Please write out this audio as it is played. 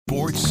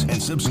Sports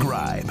and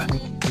subscribe.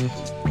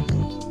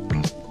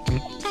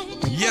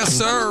 Yes,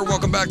 sir.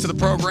 Welcome back to the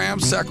program,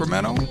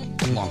 Sacramento.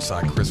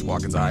 Alongside Chris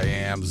Watkins, I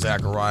am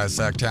Zachariah,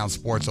 Sacktown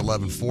Sports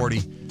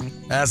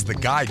 1140. As the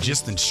guy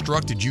just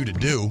instructed you to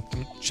do,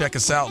 check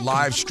us out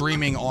live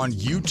streaming on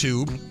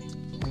YouTube.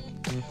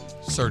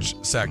 Search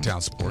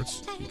Sacktown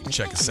Sports. You can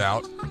check us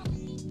out.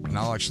 And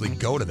I'll actually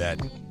go to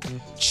that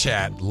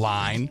chat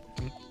line.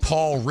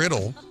 Paul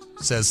Riddle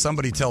says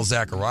somebody tell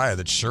Zachariah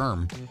that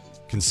Sherm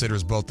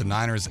considers both the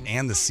Niners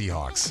and the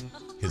Seahawks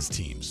his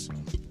teams.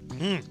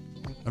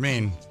 I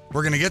mean,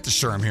 we're going to get to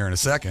Sherm here in a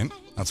second.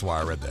 That's why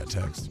I read that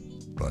text.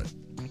 But,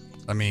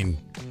 I mean,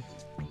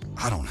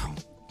 I don't know.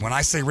 When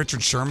I say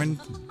Richard Sherman,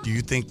 do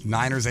you think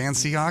Niners and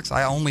Seahawks?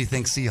 I only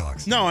think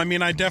Seahawks. No, I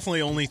mean, I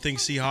definitely only think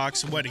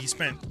Seahawks. What, he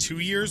spent 2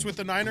 years with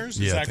the Niners?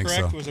 Is that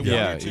correct? So. Was it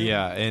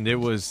Yeah, and it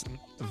was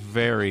a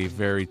very,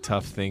 very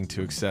tough thing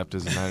to accept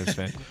as a Niners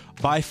fan.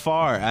 By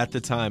far, at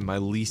the time, my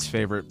least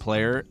favorite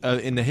player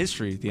in the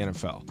history of the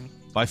NFL,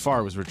 by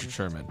far, was Richard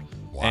Sherman.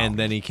 Wow. And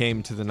then he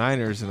came to the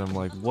Niners, and I'm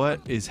like,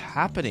 what is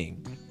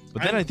happening?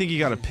 But then I think he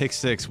got a pick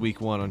six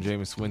week 1 on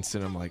Jameis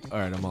Winston. I'm like, all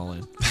right, I'm all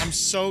in. I'm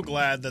so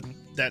glad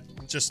that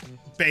just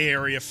Bay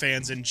Area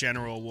fans in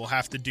general will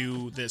have to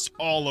do this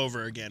all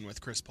over again with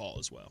Chris Paul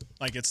as well.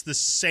 Like, it's the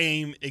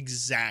same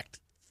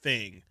exact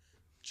thing,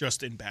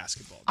 just in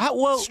basketball.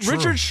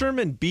 Richard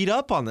Sherman beat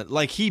up on it.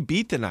 Like, he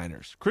beat the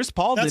Niners. Chris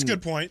Paul didn't. That's a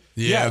good point.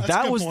 Yeah,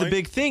 that was the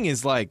big thing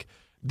is, like,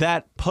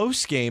 that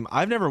post game.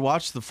 I've never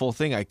watched the full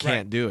thing. I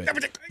can't do it.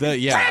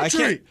 I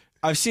can't.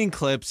 I've seen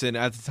clips, and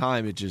at the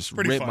time, it just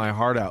ripped my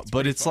heart out.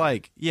 But it's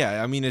like,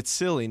 I mean, it's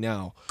silly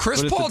now.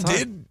 Chris Paul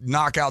did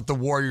knock out the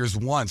Warriors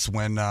once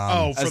when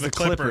for the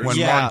Clippers. When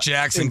Mark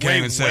Jackson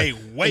came and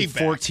said, way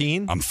back.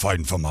 14. I'm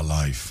fighting for my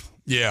life.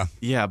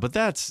 Yeah, but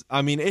that's.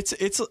 I mean, it's.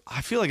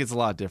 I feel like it's a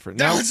lot different.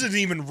 That now, wasn't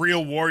even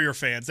real Warrior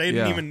fans. They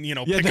didn't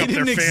even pick up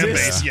their fan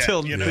base yet.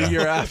 Till the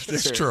year after.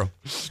 It's true.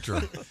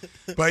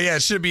 But yeah,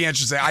 it should be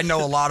interesting. I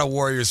know a lot of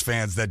Warriors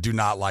fans that do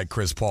not like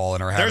Chris Paul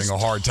and are having a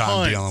hard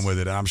time dealing with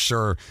it, and I'm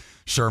sure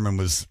Sherman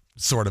was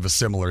sort of a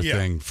similar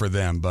thing for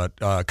them. But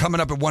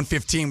coming up at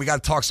 1:15, we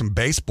got to talk some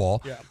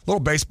baseball. A little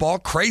baseball,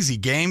 crazy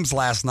games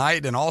last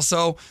night, and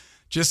also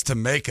just to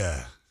make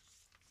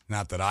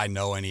not that I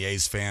know any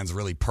A's fans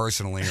really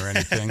personally or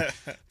anything,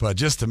 but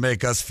just to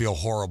make us feel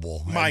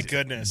horrible. My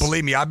goodness.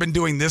 Believe me, I've been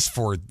doing this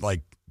for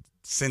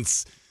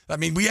since,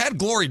 we had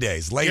glory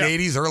days, late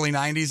 80s, early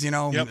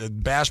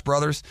 90s, Bash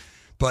Brothers.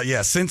 But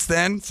yeah, since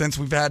then, since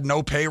we've had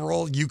no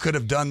payroll, you could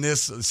have done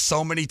this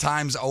so many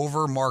times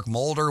over. Mark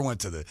Mulder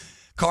went to the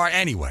car.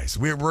 Anyways,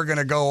 we're going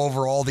to go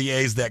over all the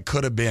A's that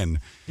could have been.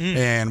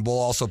 And we'll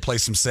also play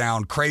some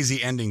sound.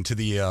 Crazy ending to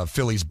the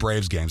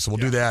Phillies-Braves game. So we'll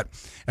do that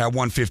at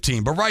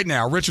 1:15. But right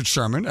now, Richard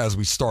Sherman, as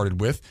we started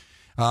with,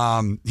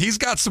 he's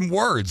got some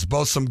words,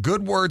 both some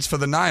good words for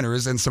the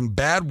Niners and some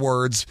bad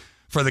words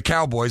for the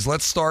Cowboys.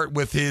 Let's start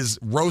with his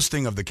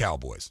roasting of the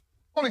Cowboys.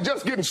 Only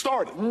just getting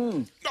started.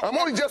 I'm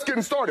only just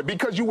getting started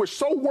because you were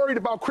so worried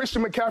about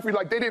Christian McCaffrey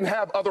like they didn't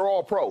have other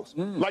all-pros.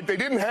 Like they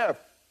didn't have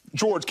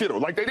George Kittle.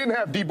 Like they didn't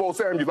have Deebo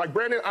Samuel. Like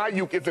Brandon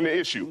Ayuk isn't an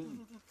issue.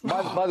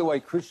 By the way,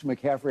 Christian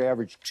McCaffrey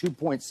averaged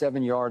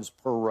 2.7 yards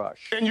per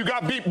rush. And you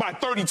got beat by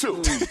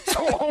 32.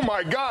 Oh,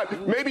 my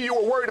God. Maybe you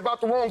were worried about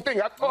the wrong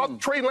thing. I thought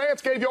Trey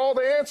Lance gave you all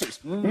the answers.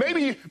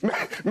 Maybe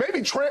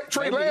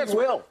Trey Lance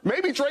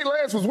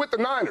was with the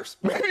Niners.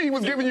 Maybe he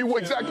was giving you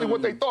exactly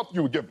what they thought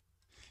you would give.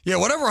 Yeah,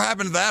 whatever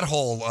happened to that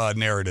whole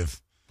narrative?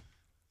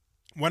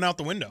 Went out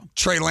the window.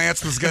 Trey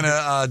Lance was going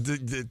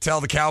to tell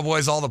the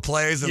Cowboys all the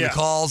plays and the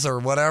calls or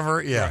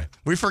whatever. Yeah, right.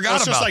 We forgot about that.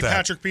 It's just like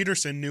Patrick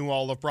Peterson knew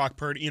all of Brock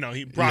Purdy.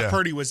 Brock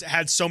Purdy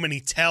had so many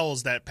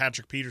tells that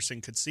Patrick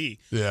Peterson could see.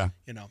 Yeah.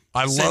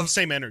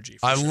 Same energy.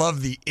 I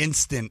love the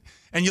instant.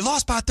 And you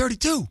lost by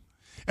 32.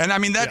 And,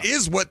 that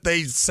is what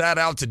they set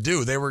out to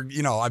do. They were,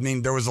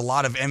 there was a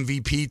lot of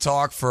MVP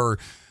talk for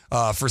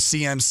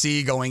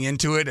CMC going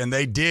into it, and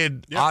they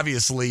did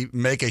obviously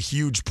make a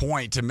huge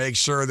point to make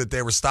sure that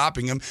they were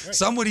stopping him. Right.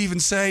 Some would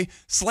even say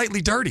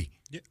slightly dirty.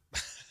 Yeah.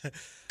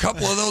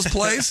 Couple of those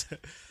plays.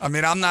 I'm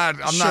not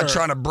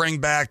trying to bring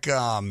back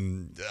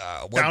Bountygate.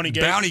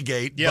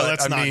 Yeah,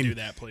 let's not do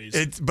that,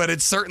 please. But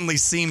it certainly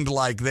seemed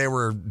like they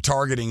were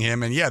targeting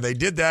him, and they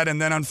did that.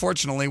 And then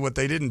unfortunately, what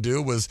they didn't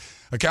do was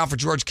account for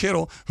George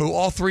Kittle, who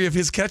all 3 of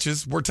his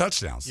catches were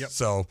touchdowns. Yep.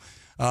 So.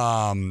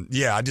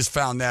 I just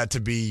found that to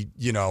be,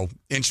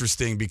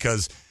 interesting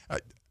because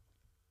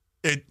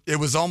it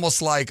was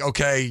almost like,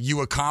 okay, you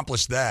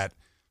accomplished that,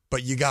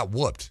 but you got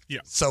whooped.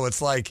 Yeah. So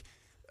it's like,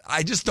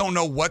 I just don't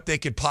know what they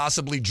could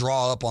possibly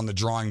draw up on the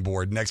drawing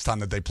board next time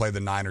that they play the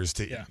Niners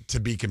to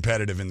be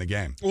competitive in the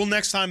game. Well,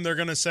 next time they're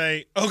going to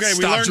say, okay,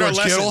 we learned our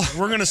lesson.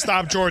 We're going to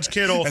stop George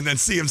Kittle. And then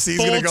CMC's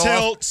going to go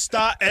tilt, off.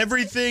 Stop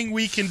everything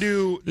we can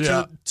do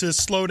to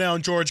slow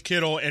down George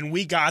Kittle, and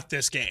we got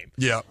this game.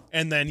 Yeah.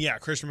 And then,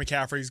 Christian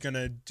McCaffrey's going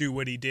to do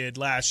what he did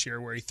last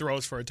year where he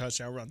throws for a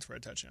touchdown, runs for a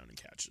touchdown, and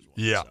catches one.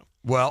 Yeah. So.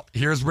 Well,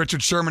 here's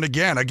Richard Sherman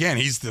again. Again,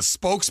 he's the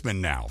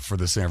spokesman now for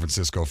the San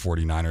Francisco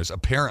 49ers,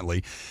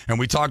 apparently. And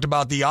we talked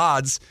about the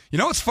odds. You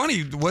know, it's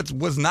funny. What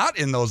was not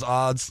in those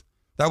odds,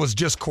 that was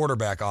just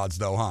quarterback odds,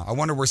 though, huh? I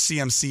wonder where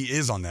CMC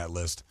is on that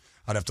list.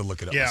 I'd have to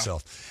look it up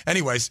myself.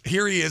 Anyways,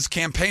 here he is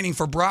campaigning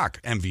for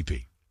Brock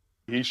MVP.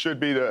 He should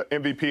be the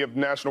MVP of the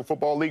National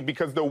Football League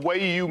because the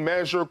way you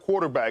measure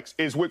quarterbacks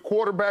is with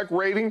quarterback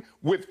rating,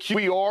 with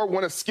QBR,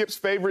 one of Skip's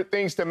favorite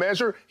things to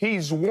measure.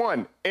 He's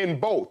won in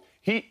both.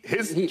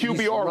 His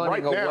QBR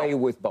right now, away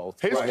with both.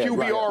 His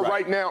QBR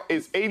right now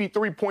is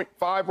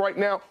 83.5 right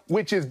now,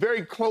 which is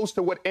very close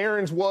to what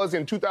Aaron's was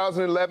in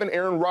 2011.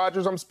 Aaron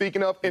Rodgers, I'm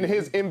speaking of, in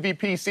his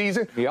MVP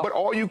season. Yep. But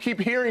all you keep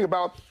hearing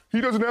about,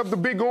 he doesn't have the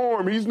big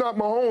arm. He's not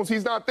Mahomes.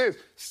 He's not this.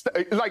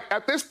 Like,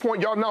 at this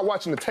point, y'all not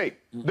watching the tape.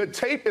 The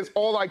tape is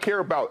all I care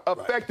about.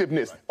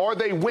 Effectiveness. Are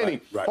they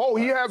winning?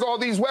 He has all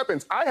these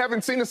weapons. I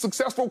haven't seen a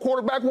successful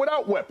quarterback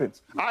without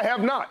weapons. I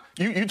have not.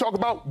 You talk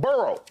about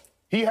Burrow.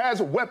 He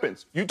has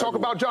weapons. You talk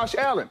about Josh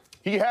Allen.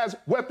 He has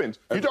weapons.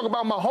 You talk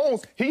about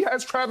Mahomes. He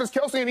has Travis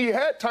Kelce, and he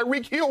had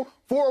Tyreek Hill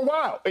for a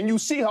while. And you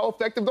see how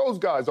effective those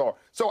guys are.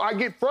 So I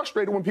get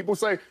frustrated when people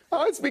say,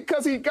 it's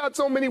because he got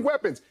so many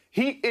weapons.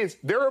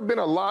 There have been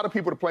a lot of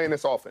people to play in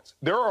this offense.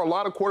 There are a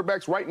lot of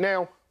quarterbacks right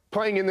now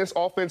playing in this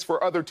offense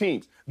for other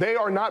teams. They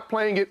are not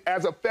playing it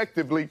as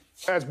effectively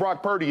as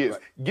Brock Purdy is.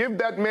 Give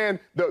that man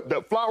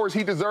the flowers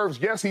he deserves.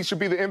 Yes, he should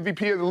be the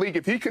MVP of the league.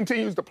 If he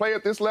continues to play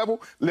at this level,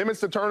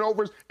 limits the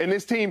turnovers, and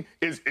this team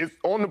is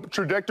on the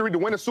trajectory to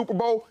win a Super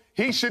Bowl,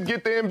 he should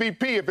get the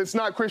MVP if it's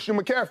not Christian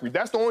McCaffrey.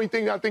 That's the only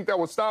thing I think that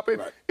would stop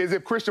it, is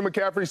if Christian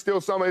McCaffrey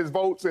steals some of his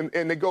votes and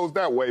it goes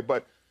that way.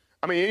 But,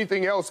 I mean,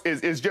 anything else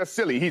is just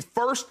silly. He's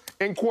first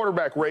in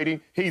quarterback rating.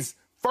 He's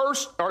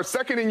first or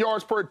second in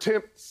yards per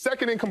attempt,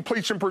 second in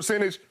completion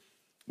percentage,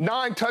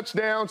 9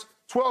 touchdowns,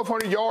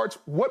 1,200 yards.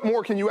 What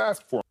more can you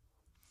ask for?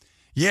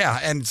 Yeah,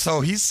 and so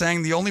he's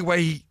saying the only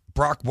way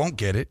Brock won't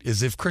get it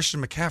is if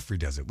Christian McCaffrey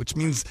does it, which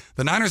means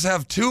the Niners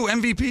have 2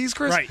 MVPs,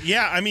 Chris? Right,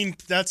 yeah. I mean,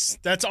 that's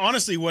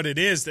honestly what it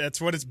is.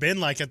 That's what it's been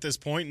like at this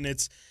point, and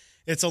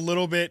it's a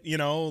little bit,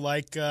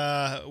 like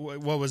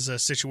what was a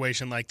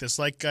situation like this?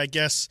 Like, I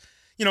guess,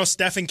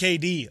 Steph and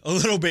KD a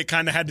little bit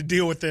kind of had to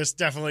deal with this,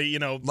 definitely,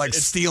 like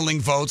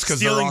stealing votes because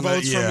they're on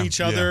votes from each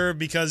other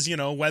because,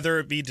 whether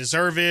it be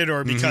deserved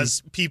or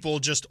because people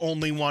just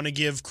only want to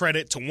give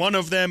credit to one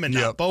of them and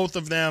not both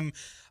of them.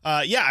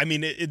 I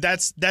mean,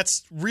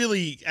 that's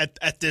really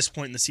at this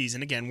point in the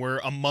season. Again, we're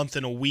a month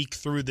and a week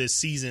through this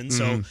season,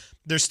 so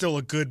there's still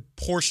a good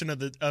portion of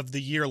the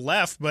year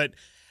left. But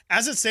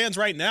as it stands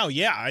right now,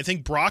 I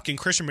think Brock and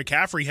Christian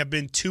McCaffrey have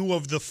been 2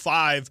 of the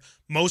 5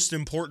 most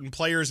important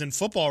players in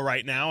football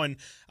right now, and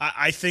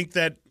I think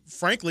that,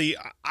 frankly,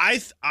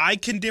 I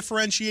can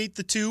differentiate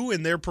the 2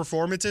 in their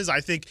performances.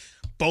 I think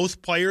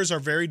both players are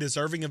very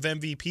deserving of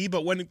MVP,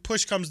 but when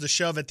push comes to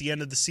shove at the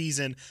end of the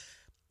season,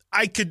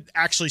 I could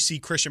actually see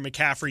Christian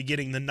McCaffrey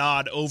getting the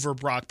nod over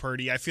Brock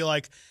Purdy. I feel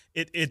like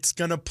it's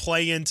going to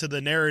play into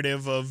the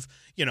narrative of,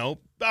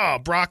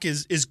 Brock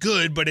is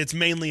good, but it's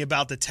mainly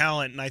about the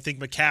talent, and I think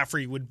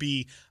McCaffrey would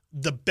be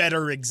the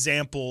better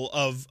example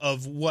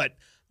of what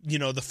the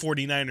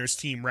 49ers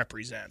team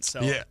represents.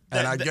 So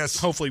and I guess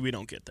hopefully we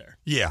don't get there.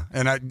 Yeah,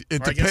 and I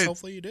guess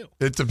hopefully you do.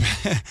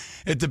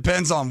 It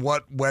depends on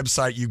what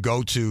website you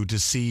go to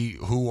see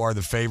who are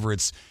the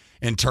favorites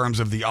in terms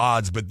of the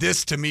odds, but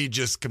this to me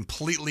just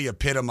completely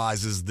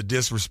epitomizes the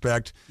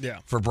disrespect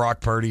for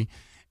Brock Purdy.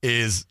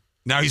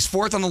 Now he's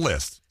 4th on the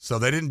list, so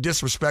they didn't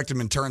disrespect him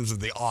in terms of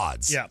the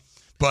odds. Yeah.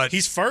 But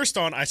he's first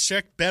on. I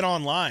checked Bet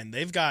Online.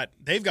 They've got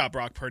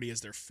Brock Purdy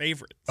as their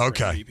favorite.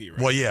 Okay. MVP, right?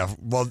 Well, yeah.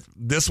 Well,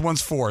 this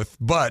one's 4th,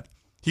 but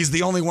he's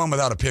the only one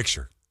without a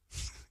picture.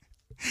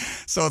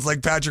 So it's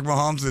like Patrick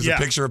Mahomes. There's a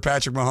picture of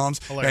Patrick Mahomes,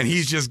 and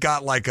he's just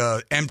got like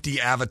a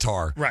empty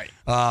avatar. Right.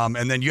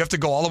 And then you have to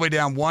go all the way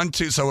down 1,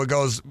 2. So it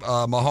goes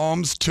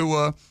Mahomes,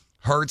 Tua,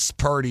 Hurts,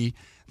 Purdy,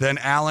 then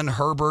Allen,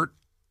 Herbert.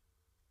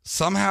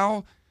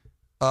 Somehow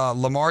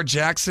Lamar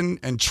Jackson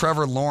and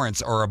Trevor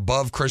Lawrence are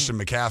above Christian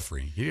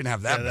McCaffrey. He didn't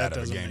have that bad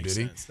of a game, did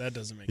he? That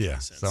doesn't make any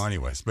sense. So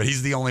anyways, but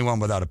he's the only one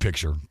without a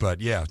picture. But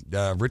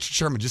Richard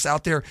Sherman just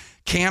out there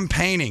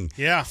campaigning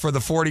for the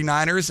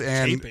 49ers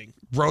and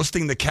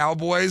roasting the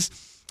Cowboys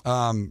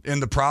in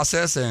the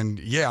process. And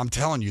I'm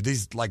telling you,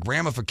 these like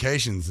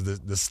ramifications,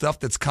 the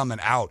stuff that's coming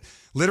out,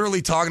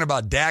 literally talking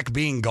about Dak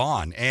being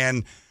gone.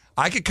 And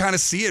I could kind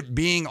of see it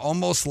being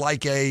almost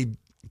like a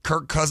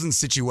Kirk Cousins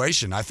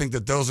situation. I think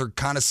that those are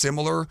kind of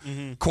similar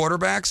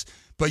quarterbacks,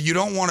 but you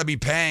don't want to be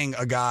paying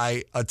a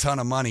guy a ton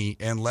of money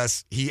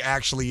unless he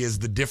actually is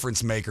the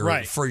difference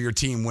maker for your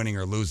team winning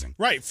or losing.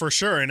 Right, for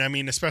sure. And I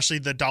mean, especially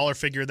the dollar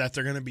figure that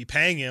they're going to be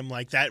paying him,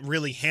 like that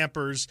really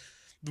hampers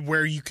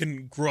where you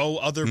can grow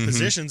other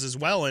positions as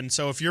well. And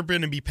so if you're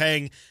going to be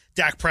paying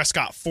Dak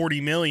Prescott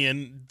 $40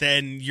 million,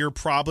 then you're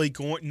probably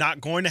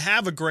not going to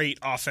have a great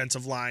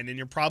offensive line, and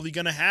you're probably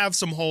going to have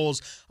some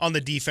holes on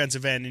the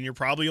defensive end, and you're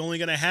probably only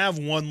going to have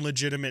one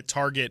legitimate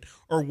target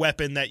or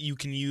weapon that you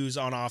can use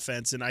on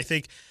offense. And I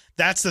think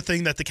that's the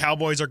thing that the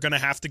Cowboys are going to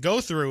have to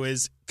go through,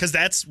 is because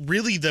that's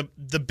really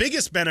the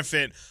biggest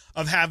benefit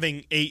of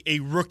having a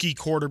rookie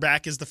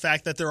quarterback is the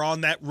fact that they're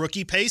on that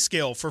rookie pay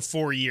scale for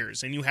 4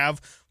 years, and you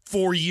have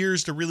 4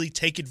 years to really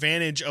take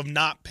advantage of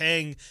not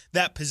paying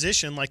that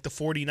position like the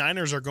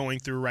 49ers are going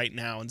through right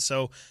now. And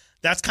so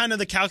that's kind of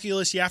the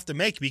calculus you have to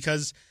make,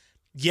 because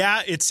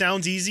yeah, it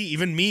sounds easy.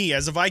 Even me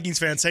as a Vikings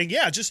fan saying,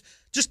 yeah, just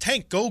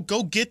tank, go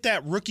get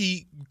that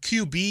rookie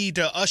QB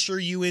to usher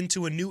you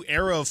into a new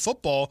era of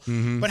football.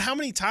 But how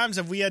many times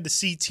have we had to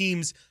see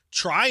teams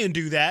try and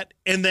do that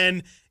and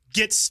then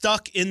get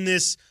stuck in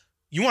this?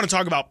 You want to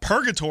talk about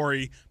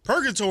purgatory?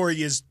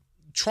 Purgatory is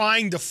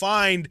trying to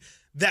find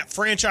that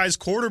franchise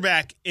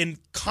quarterback and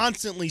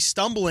constantly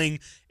stumbling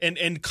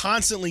and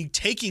constantly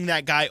taking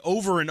that guy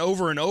over and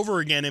over and over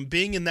again, and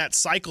being in that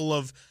cycle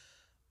of,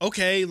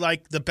 okay,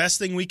 like the best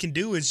thing we can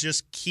do is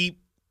just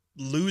keep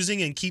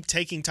losing and keep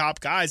taking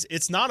top guys.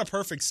 It's not a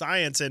perfect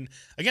science. And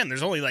again,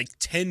 there's only like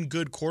 10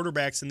 good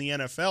quarterbacks in the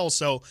NFL.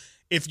 So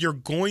if you're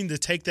going to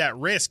take that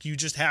risk, you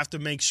just have to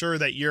make sure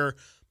that you're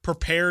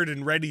prepared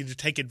and ready to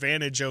take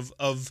advantage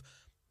of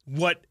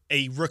what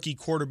a rookie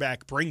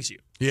quarterback brings you.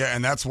 Yeah,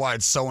 and that's why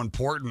it's so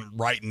important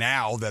right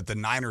now that the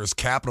Niners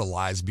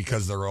capitalize,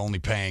 because they're only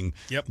paying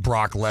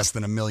Brock less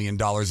than $1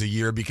 million a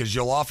year, because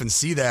you'll often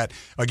see that.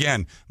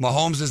 Again,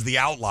 Mahomes is the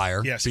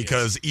outlier,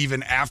 because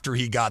even after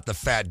he got the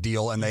fat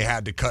deal and they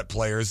had to cut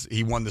players,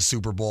 he won the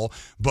Super Bowl.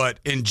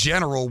 But in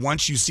general,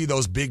 once you see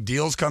those big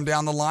deals come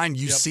down the line,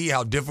 you see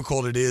how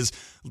difficult it is.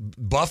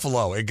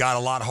 Buffalo, it got a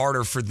lot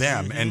harder for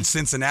them. And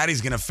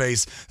Cincinnati's going to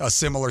face a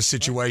similar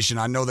situation.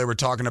 I know they were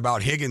talking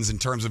about Higgins in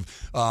terms of,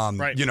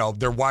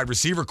 their wide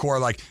receiver core.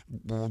 Like,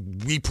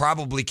 we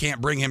probably can't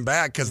bring him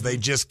back because they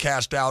just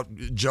cashed out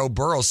Joe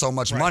Burrow so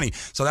much money.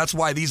 So that's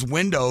why these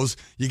windows,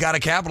 you got to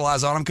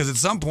capitalize on them, because at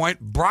some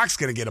point, Brock's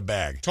going to get a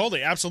bag.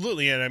 Totally,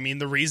 absolutely. And I mean,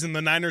 the reason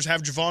the Niners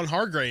have Javon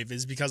Hargrave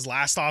is because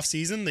last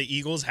offseason, the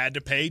Eagles had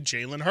to pay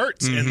Jalen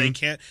Hurts, and they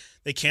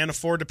can't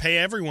afford to pay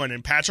everyone.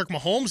 And Patrick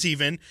Mahomes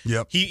even,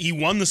 he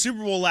won the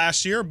Super Bowl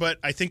last year, but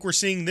I think we're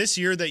seeing this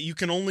year that you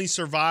can only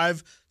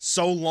survive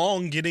so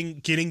long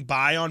getting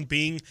by on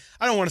being,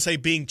 I don't want to say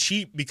being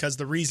cheap, because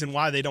the reason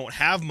why they don't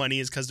have money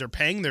is because they're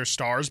paying their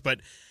stars, but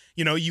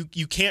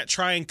you can't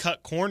try and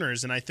cut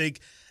corners. And I think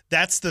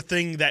that's the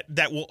thing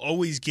that will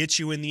always get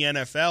you in the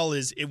NFL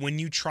is when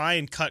you try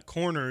and cut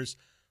corners,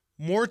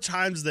 more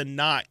times than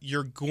not,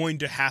 you're going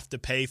to have to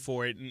pay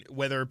for it,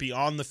 whether it be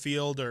on the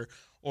field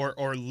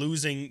or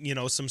losing,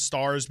 some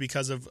stars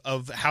because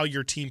of how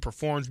your team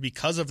performs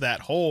because of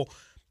that hole.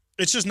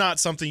 It's just not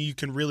something you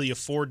can really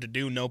afford to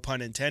do, no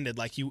pun intended.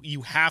 Like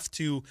you have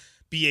to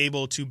be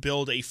able to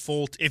build a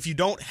full if you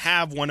don't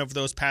have one of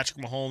those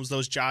Patrick Mahomes,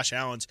 those Josh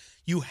Allens,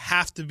 you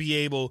have to be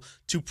able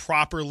to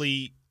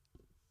properly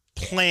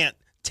plant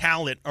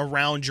talent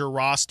around your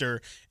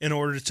roster in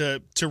order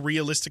to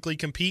realistically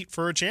compete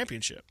for a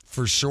championship.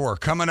 For sure.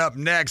 Coming up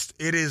next,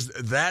 it is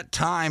that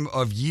time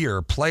of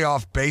year,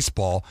 playoff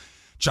baseball.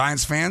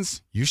 Giants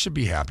fans, you should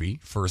be happy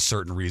for a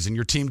certain reason.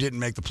 Your team didn't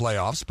make the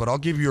playoffs, but I'll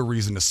give you a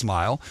reason to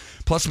smile.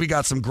 Plus, we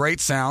got some great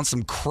sounds,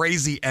 some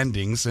crazy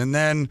endings, and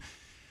then,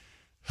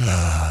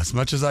 as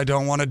much as I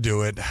don't want to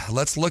do it,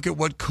 let's look at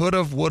what could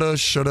have, would have,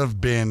 should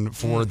have been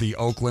for the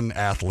Oakland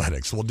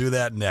Athletics. We'll do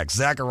that next.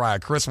 Zachariah,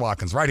 Chris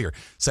Watkins, right here,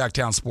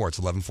 Sacktown Sports,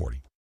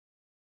 1140.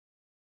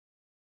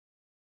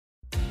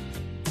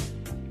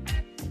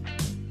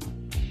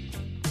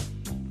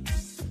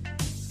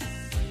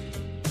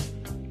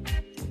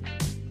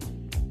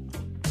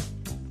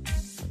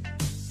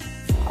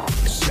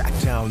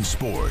 Sacktown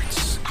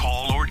Sports.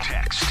 Call or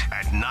text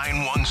at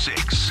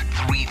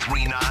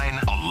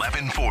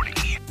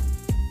 916-339-1140.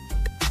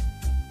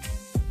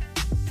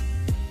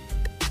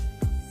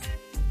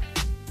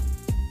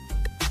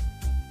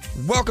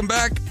 Welcome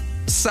back,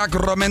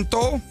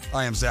 Sacramento.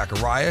 I am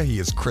Zachariah. He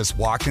is Chris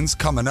Watkins.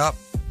 Coming up,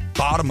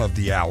 bottom of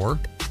the hour,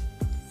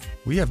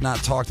 we have not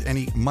talked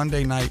any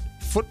Monday Night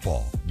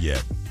Football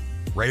yet.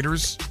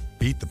 Raiders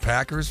beat the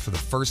Packers for the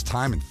first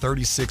time in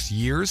 36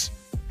 years.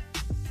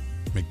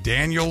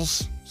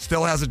 McDaniels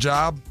still has a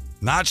job.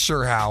 Not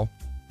sure how.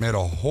 Made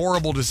a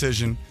horrible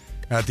decision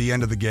at the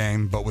end of the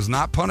game, but was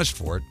not punished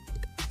for it.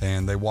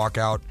 And they walk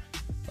out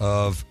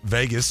of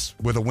Vegas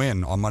with a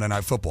win on Monday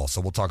Night Football.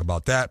 So we'll talk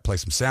about that, play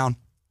some sound.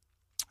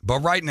 But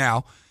right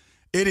now,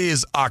 it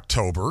is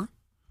October.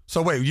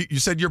 So wait, you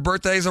said your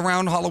birthday is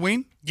around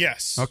Halloween?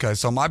 Yes. Okay,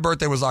 so my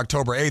birthday was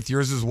October 8th.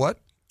 Yours is what?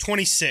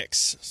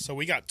 26. So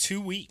we got 2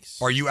 weeks.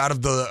 Are you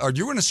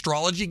an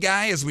astrology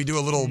guy as we do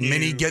a little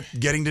mini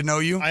getting to know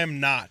you? I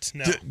am not.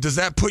 No. Does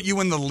that put you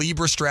in the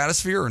Libra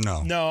stratosphere or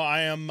no? No,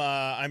 I'm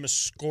a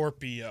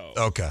Scorpio.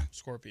 Okay.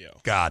 Scorpio.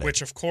 Got it.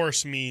 Which of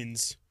course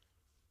means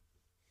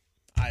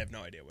I have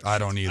no idea what it I means.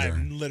 don't either. I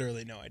have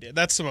literally no idea.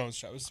 That's Simone's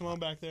show. Is Simone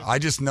back there? I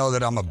just know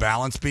that I'm a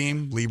balance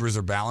beam. Libras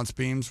are balance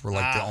beams. We're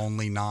like the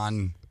only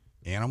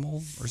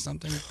non-animal or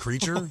something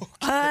creature.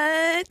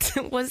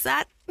 What was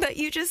that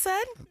you just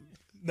said?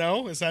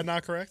 No, is that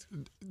not correct?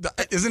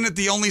 Isn't it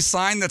the only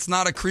sign that's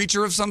not a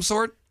creature of some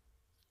sort?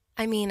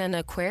 I mean, an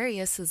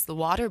Aquarius is the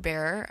water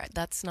bearer.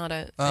 That's not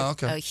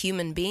a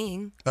human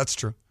being. That's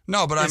true.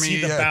 No, but Is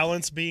he the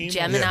balance beam?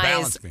 Gemini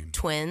balance is beam.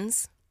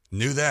 twins.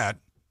 Knew that.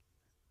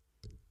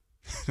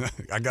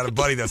 I got a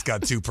buddy that's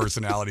got 2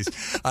 personalities.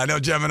 I know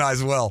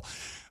Gemini's well.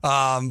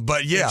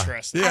 But yeah.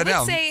 Interesting. I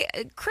would say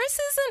Chris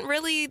isn't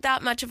really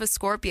that much of a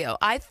Scorpio.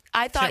 I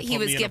thought Can't he put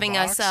was me in a giving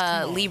box? us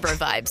Come on. Libra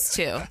vibes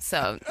too.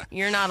 So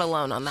you're not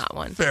alone on that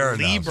one. Fair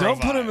enough. Libra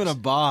Don't put him vibes. in a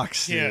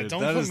box, dude. Yeah,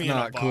 don't That put is me in a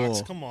not box.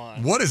 cool. Come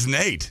on. What is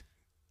Nate?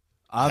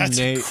 I'm That's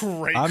a Nate.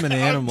 great I'm an God.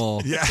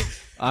 animal. Yeah.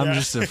 I'm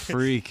just a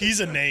freak. He's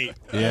a Nate.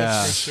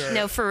 Yeah. For sure.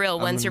 No, for real.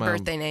 When's in your my-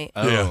 birthday, Nate?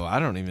 Oh, Yeah. I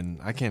don't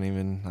remember.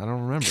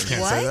 Can't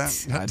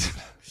say that.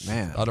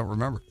 Man, I don't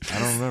remember. I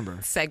don't remember.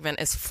 Segment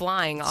is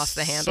flying off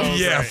the handle.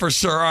 Yeah, Right. for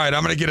sure. All right,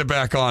 I'm gonna get it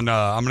back on.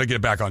 I'm gonna get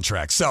it back on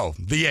track. So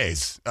the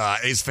A's,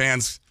 A's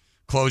fans,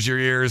 close your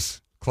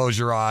ears, close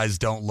your eyes,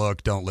 don't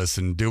look, don't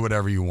listen, do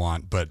whatever you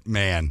want. But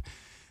man,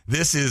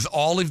 this is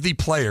all of the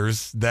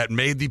players that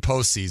made the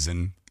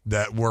postseason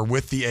that were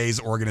with the A's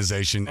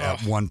organization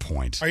at one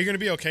point. Are you going to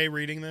be okay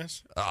reading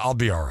this? I'll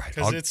be all right.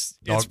 Because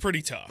it's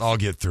pretty tough. I'll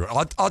get through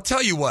it. I'll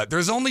tell you what.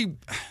 There's only.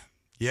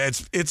 Yeah,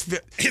 it's It's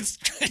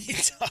pretty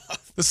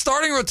tough. the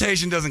starting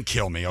rotation doesn't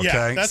kill me. Okay,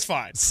 Yeah, that's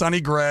fine. Sonny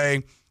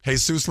Gray,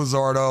 Jesus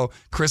Luzardo,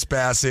 Chris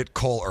Bassett,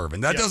 Cole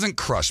Irvin. That Yeah. doesn't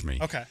crush me.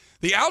 Okay.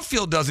 The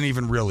outfield doesn't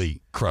even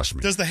really crush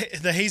me. Does the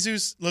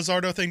Jesus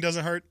Luzardo thing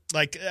doesn't hurt?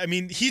 Like, I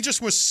mean, he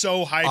just was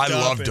so hyped up. I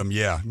loved him.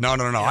 Yeah. No.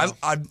 Yeah.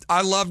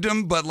 I loved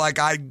him, but like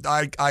I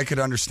could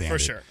understand For it.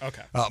 sure.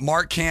 Okay.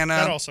 Mark Canna.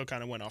 That also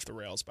kind of went off the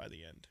rails by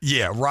the end.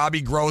 Yeah.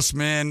 Robbie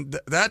Grossman.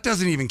 That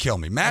doesn't even kill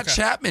me. Matt Okay.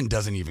 Chapman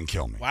doesn't even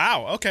kill me.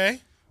 Wow.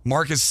 Okay.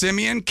 Marcus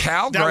Simeon,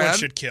 Cal That grad. one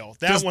should kill.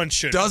 That one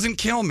should. Doesn't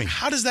kill me.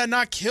 How does that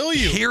not kill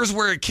you? Here's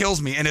where it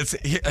kills me, and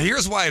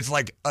here's why it's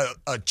like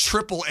a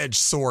triple-edged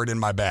sword in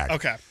my back.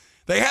 Okay.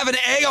 They have an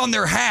A on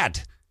their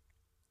hat.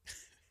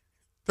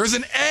 There's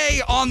an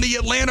A on the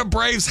Atlanta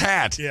Braves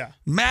hat. Yeah.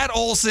 Matt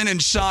Olson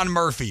and Sean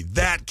Murphy.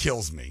 That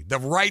kills me. The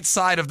right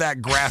side of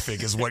that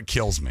graphic is what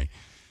kills me.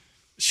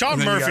 Sean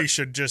And then you Murphy got-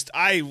 should just.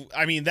 I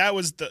mean,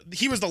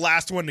 he was the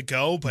last one to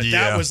go, but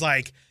Yeah. that was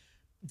like.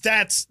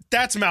 That's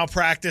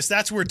malpractice.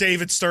 That's where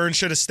David Stern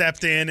should have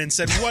stepped in and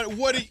said,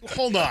 "What?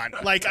 Hold on.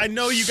 Like, I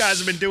know you guys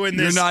have been doing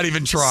this. You're not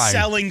even trying.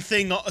 selling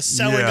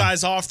Yeah.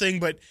 guys off thing,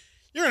 but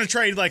you're going to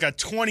trade like a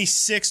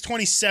 26,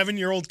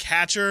 27-year-old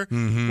catcher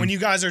Mm-hmm. when you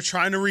guys are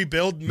trying to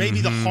rebuild.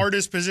 Maybe the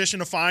hardest position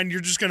to find.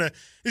 He's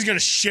gonna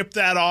ship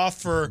that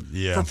off for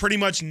pretty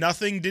much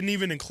nothing. Didn't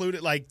even include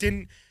it. Like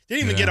didn't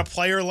even get a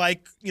player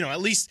like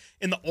at least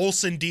in the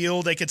Olsen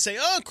deal they could say,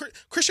 oh,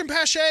 Christian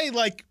Pache,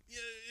 like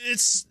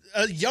it's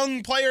a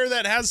young player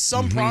that has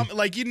some problem.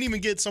 Like you didn't even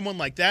get someone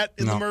like that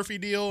in the Murphy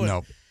deal.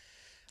 No.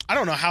 I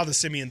don't know how the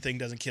Simeon thing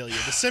doesn't kill you.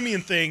 The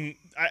Simeon thing,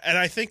 and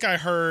I think I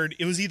heard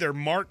it was either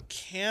Mark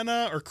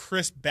Canna or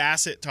Chris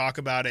Bassett talk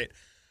about it,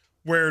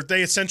 where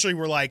they essentially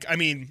were like, I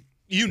mean,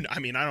 I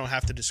don't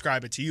have to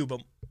describe it to you,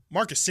 but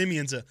Marcus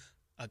Simeon's a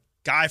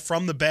guy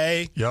from the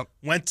Bay. Yep.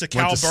 Went to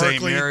Cal Went to St.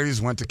 Berkeley. Mary's,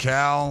 went to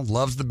Cal,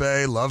 loves the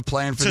Bay, loved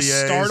playing for To the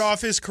A's. start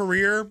off his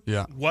career,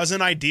 Yeah.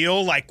 wasn't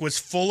ideal. Like was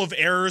full of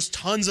errors,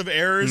 tons of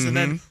errors, and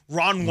then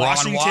Ron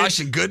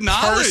Washington, good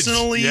knowledge.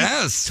 personally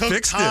Yes, took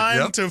fixed it. time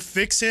Yep. to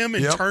fix him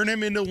and Yep. turn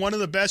him into one of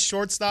the best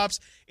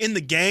shortstops in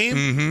the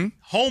game.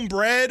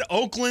 Homebred,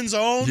 Oakland's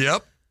own.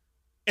 Yep.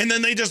 And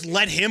then they just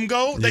let him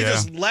go. They Yeah.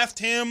 just left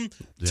him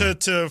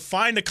to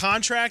find a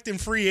contract in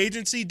free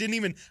agency. I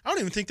don't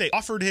even think they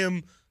offered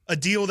him a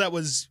deal that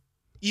was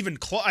even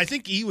close. I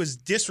think he was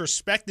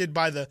disrespected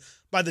by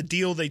the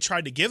deal they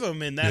tried to give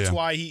him, and that's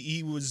why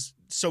he was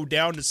so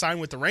down to sign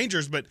with the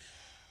Rangers. But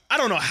I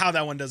don't know how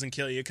that one doesn't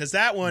kill you, because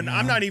that one,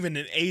 I'm not even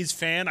an A's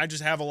fan. I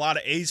just have a lot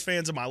of A's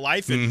fans in my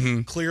life,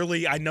 and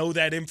clearly I know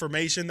that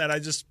information that I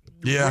just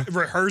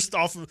rehearsed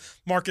off of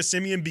Marcus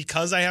Simeon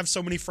because I have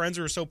so many friends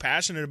who are so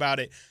passionate about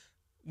it.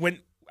 When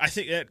I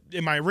think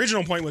in my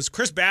original point was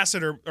Chris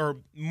Bassett or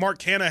Mark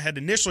Canna had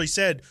initially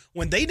said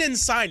when they didn't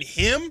sign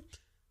him,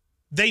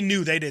 they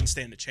knew they didn't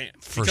stand a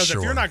chance. Because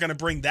if you're not going to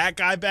bring that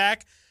guy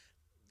back,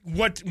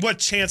 what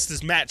chance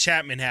does Matt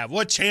Chapman have?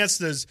 What chance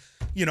does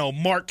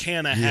Mark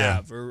Canna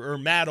have or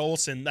Matt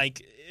Olson?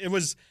 Like it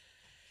was.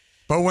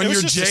 But when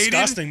you're just jaded,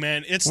 disgusting,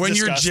 man. It's when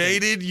disgusting. you're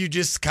jaded, you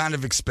just kind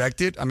of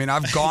expect it. I mean,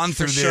 I've gone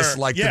through For this, sure.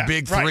 like Yeah, the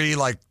big right. three,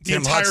 like The Tim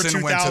entire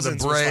Hudson went to the 2000s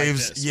was like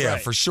Braves. this, Yeah,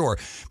 right. for sure.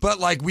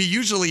 But like we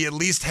usually at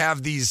least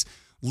have these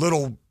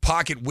little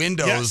pocket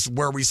windows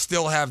where we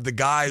still have the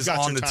guys Got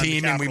on your the time to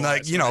team, and we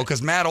like, capitalize, right.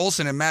 because Matt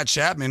Olson and Matt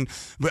Chapman.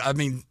 I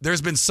mean,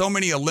 there's been so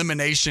many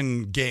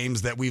elimination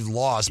games that we've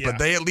lost, but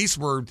they at least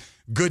were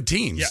good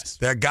teams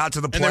that got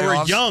to the playoffs. And they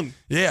were young.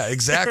 Yeah,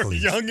 exactly.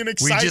 They were young and We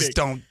exciting. just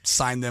don't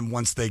sign them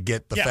once they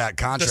get the fat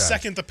contract. The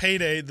second the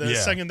payday,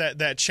 second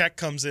that check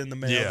comes in the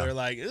mail, they're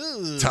like,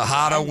 "Ooh."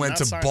 Tejada I'm went not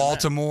to signing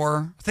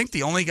Baltimore. I think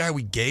the only guy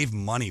we gave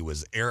money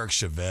was Eric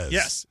Chavez. that.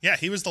 Yes, yeah,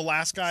 he was the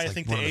last guy. I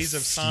think the one of A's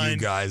have few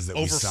signed guys that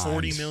we over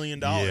signed. $40 million.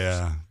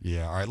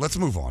 Yeah. All right, let's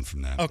move on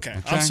from that. Okay,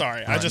 I'm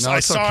sorry. All right, I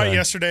saw okay. it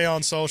yesterday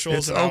on socials,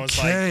 It's and I was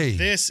okay. like,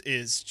 "This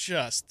is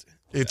just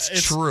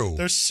It's true.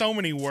 There's so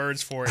many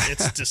words for it.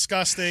 It's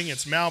disgusting.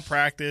 It's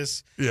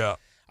malpractice. Yeah.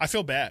 I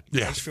feel bad.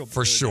 Yeah, I just feel for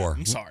really sure. bad.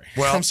 I'm sorry.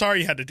 Well, I'm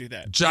sorry you had to do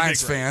that.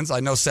 Giants fans, I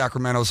know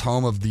Sacramento's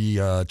home of the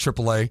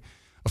AAA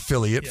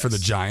affiliate for the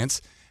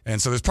Giants,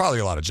 and so there's probably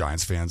a lot of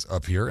Giants fans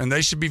up here, and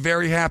they should be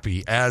very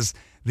happy as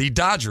the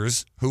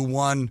Dodgers, who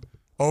won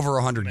over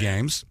 100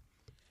 games,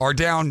 are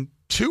down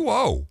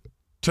 2-0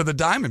 to the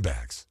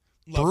Diamondbacks.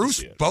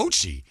 Bruce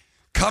Bochy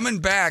coming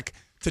back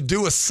to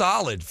do a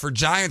solid for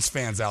Giants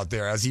fans out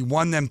there as he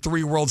won them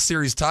 3 World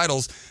Series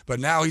titles, but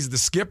now he's the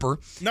skipper.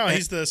 No,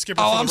 he's the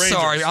skipper for the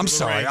Rangers. I'm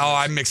sorry. Oh,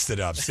 I mixed it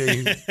up.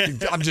 See,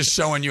 I'm just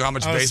showing you how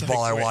much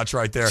baseball I watch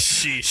right there.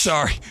 Sheesh.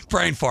 Sorry,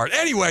 brain fart.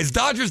 Anyways,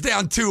 Dodgers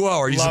down 2-0.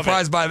 Are you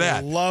surprised by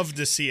that? Love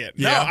to see it.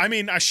 Yeah. No, I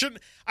mean, I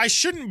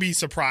shouldn't be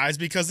surprised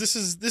because this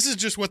is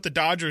just what the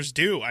Dodgers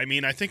do. I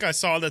mean, I think I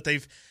saw that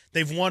they've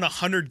won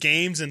 100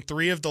 games in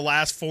 3 of the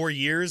last 4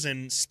 years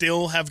and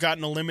still have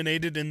gotten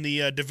eliminated in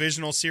the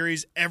divisional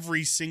series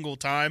every single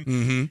time.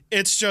 Mm-hmm.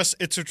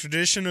 It's a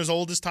tradition as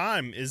old as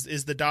time.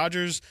 Is the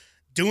Dodgers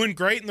doing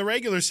great in the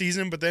regular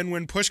season, but then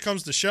when push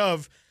comes to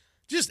shove,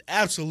 just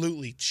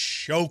absolutely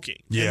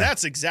choking. Yeah. And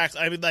that's exactly.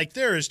 I mean, like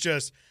there is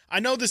just. I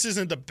know this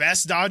isn't the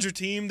best Dodger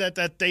team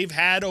that they've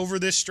had over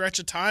this stretch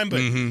of time,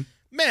 but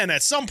man,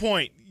 at some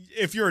point,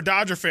 if you're a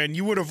Dodger fan,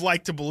 you would have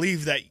liked to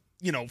believe that.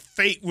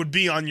 Fate would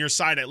be on your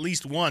side at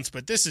least once,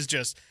 but this is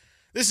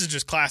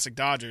just classic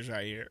Dodgers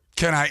right here.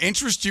 Can I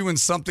interest you in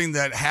something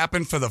that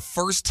happened for the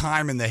first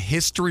time in the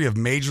history of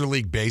Major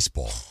League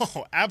Baseball?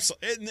 Oh,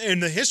 absolutely. In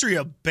the history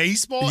of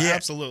baseball? Yeah.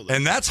 Absolutely.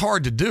 And that's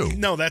hard to do.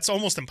 No, that's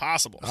almost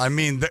impossible. I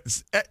mean,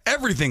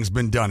 everything's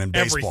been done in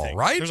baseball,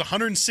 right? There's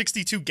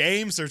 162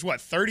 games. There's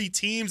 30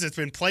 teams. It's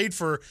been played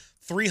for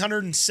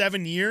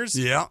 307 years.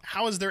 Yeah.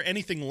 How is there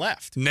anything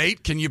left?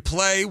 Nate, can you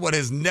play what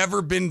has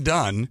never been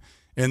done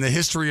in the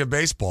history of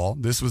baseball?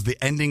 This was the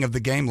ending of the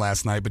game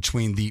last night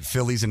between the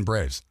Phillies and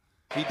Braves.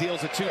 He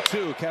deals a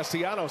 2-2.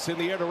 Castellanos in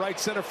the air to right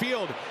center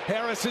field.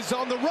 Harris is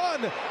on the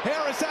run.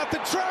 Harris at the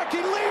track. He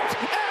leaps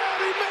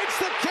and he makes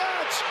the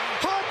catch.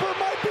 Harper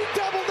might be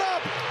doubled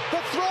up.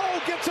 The throw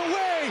gets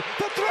away.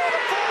 The throw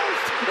to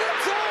first.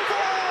 It's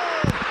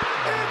over.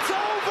 It's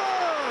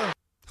over.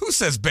 Who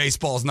says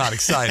baseball's not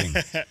exciting?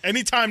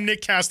 Anytime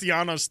Nick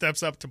Castellanos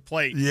steps up to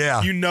plate,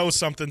 you know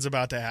something's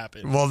about to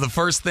happen. Well, the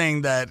first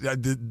thing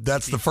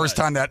that's the first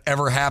time that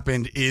ever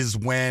happened is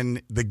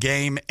when the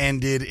game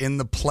ended in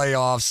the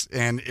playoffs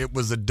and it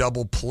was a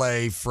double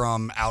play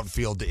from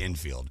outfield to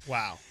infield.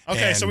 Wow.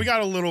 Okay, so we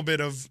got a little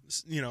bit of,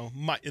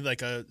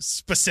 like a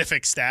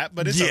specific stat,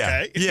 but it's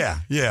okay.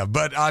 Yeah.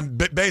 But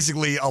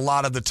basically, a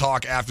lot of the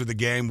talk after the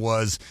game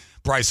was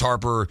Bryce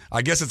Harper.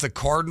 I guess it's a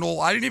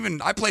Cardinal.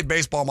 I played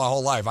baseball my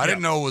whole life. I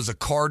didn't know it was a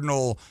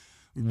Cardinal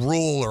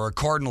rule or a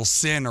cardinal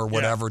sin or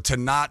whatever to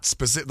not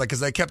specific, because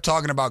they kept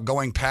talking about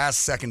going past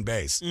second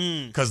base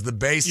because the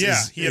base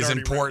is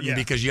important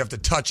because you have to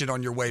touch it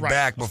on your way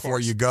back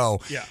before you go.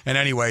 Yeah. And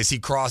anyways, he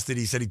crossed it.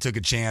 He said he took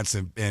a chance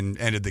and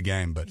ended the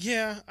game. But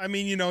yeah, I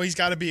mean, he's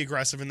got to be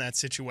aggressive in that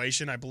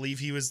situation. I believe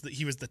he was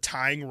the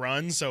tying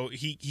run, so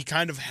he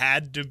kind of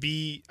had to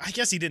be. I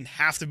guess he didn't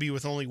have to be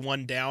with only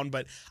one down,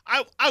 but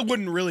I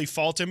wouldn't really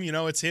fault him.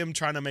 It's him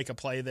trying to make a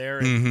play there.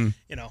 And,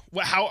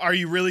 how are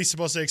you really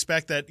supposed to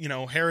expect that?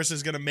 Harris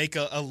is going to make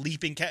a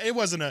leaping catch. It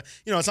wasn't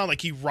it's not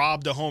like he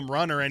robbed a home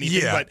run or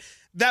anything, but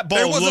that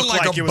ball looked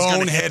like it was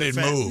going to hit the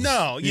fence. Move.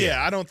 No,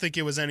 I don't think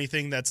it was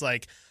anything that's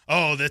like,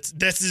 oh, this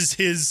is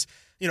his,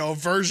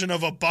 version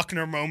of a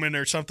Buckner moment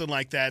or something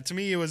like that. To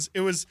me, it was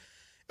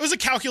a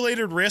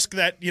calculated risk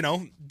that,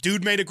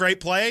 dude made a great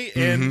play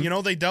and,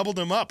 they doubled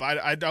him up.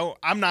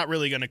 I'm not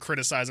really going to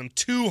criticize him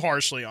too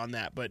harshly on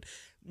that, but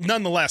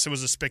nonetheless, it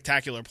was a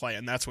spectacular play,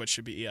 and that's what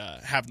should be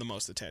have the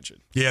most attention.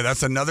 Yeah,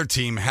 that's another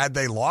team. Had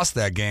they lost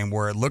that game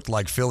where it looked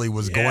like Philly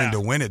was going to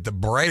win it, the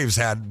Braves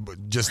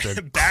had just a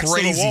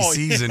crazy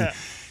season,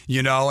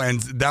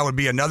 and that would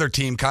be another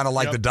team kind of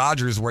like the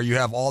Dodgers where you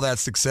have all that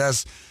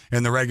success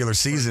in the regular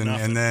season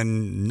and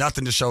then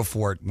nothing to show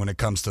for it when it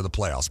comes to the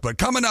playoffs. But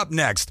coming up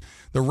next,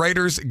 the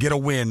Raiders get a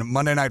win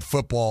Monday Night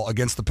Football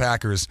against the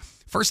Packers.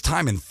 First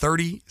time in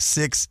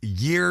 36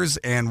 years,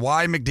 and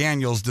why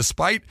McDaniels,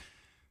 despite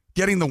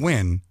getting the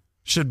win,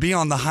 should be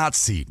on the hot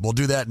seat. We'll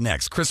do that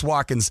next. Chris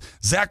Watkins,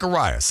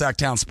 Zachariah,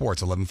 Sacktown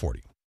Sports,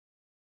 1140.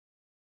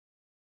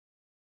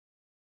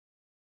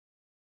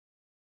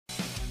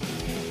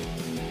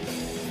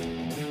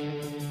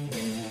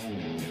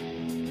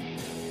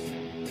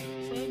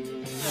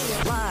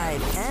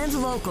 Live and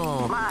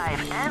local.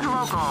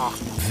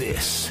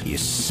 This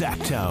is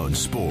Sacktown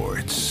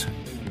Sports.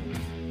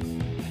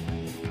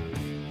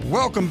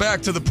 Welcome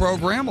back to the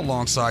program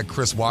alongside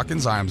Chris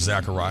Watkins. I am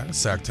Zachariah,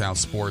 Sacktown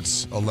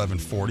Sports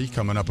 1140.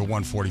 Coming up at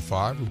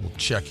 1:45, we will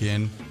check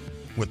in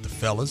with the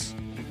fellas.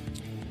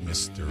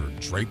 Mr.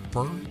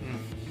 Draper,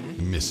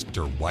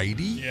 Mr.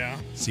 Whitey. Yeah.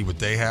 See what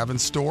they have in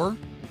store.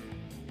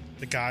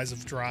 The guys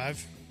of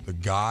Drive. The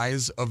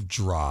guys of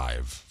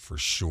Drive, for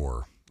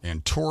sure.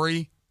 And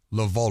Tori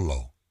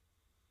Lavolo.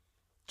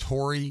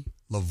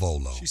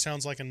 She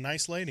sounds like a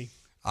nice lady.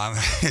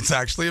 It's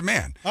actually a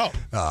man.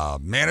 Oh.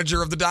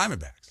 Manager of the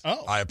Diamondbacks.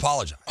 Oh. I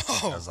apologize.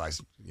 As I,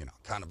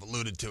 kind of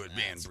alluded to it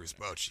being Bruce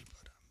Bochy.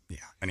 But,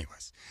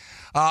 anyways.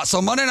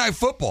 So Monday Night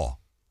Football.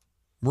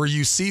 Were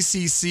you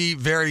CCC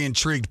very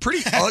intrigued?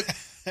 Pretty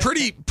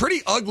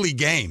ugly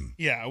game.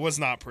 Yeah, it was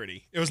not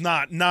pretty. It was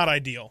not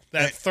ideal.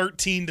 That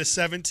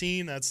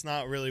 13-17, that's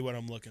not really what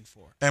I'm looking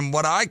for. And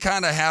what I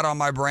kind of had on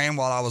my brain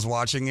while I was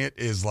watching it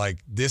is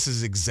this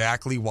is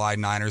exactly why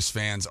Niners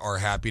fans are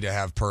happy to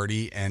have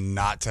Purdy and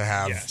not to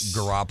have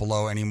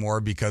Garoppolo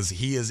anymore, because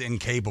he is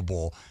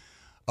incapable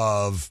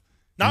of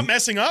not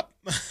messing up.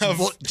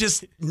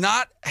 Just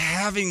not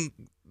having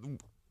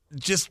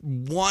just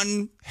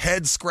one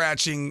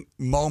head-scratching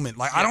moment.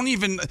 I don't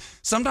even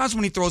 – sometimes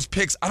when he throws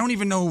picks, I don't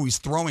even know who he's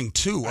throwing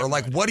to or,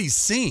 what he's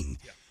seeing.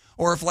 Yeah.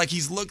 Or if,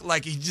 he's looked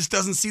like he just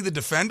doesn't see the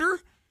defender.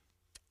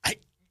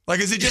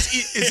 Is it just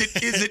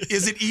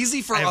is it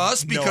easy for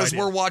us because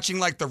we're watching,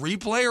 the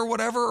replay or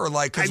whatever? Or,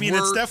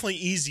 it's definitely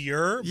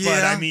easier,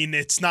 but,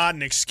 it's not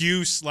an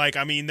excuse.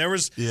 There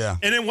was –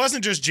 and it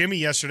wasn't just Jimmy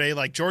yesterday.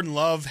 Jordan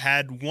Love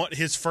had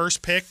his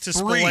first pick to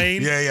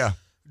Spillane. Yeah.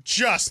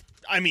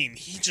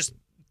 He just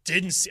 –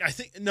 didn't see. I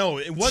think no,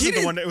 it wasn't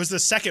the one. It was the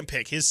second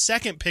pick. His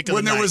second pick of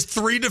when the there night. Was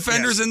 3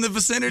 defenders in the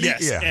vicinity.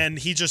 Yes, and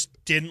he just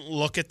didn't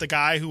look at the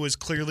guy who was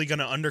clearly going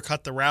to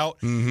undercut the route.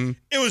 Mm-hmm.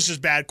 It was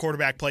just bad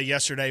quarterback play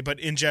yesterday, but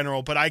in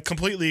general. But I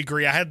completely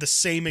agree. I had the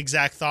same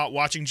exact thought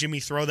watching Jimmy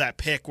throw that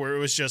pick, where it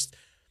was just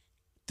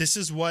this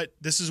is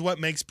what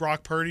makes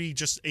Brock Purdy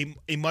just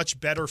a much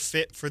better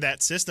fit for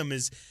that system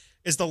is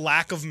the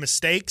lack of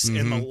mistakes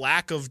and the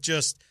lack of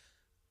just.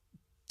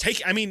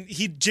 Jimmy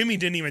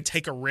didn't even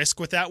take a risk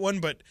with that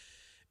one, but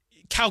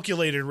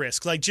calculated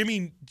risk.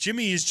 Jimmy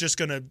is just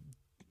going to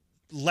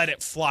let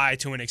it fly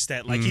to an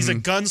extent. He's a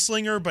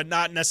gunslinger, but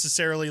not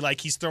necessarily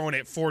he's throwing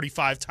it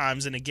 45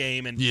 times in a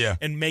game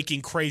and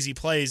making crazy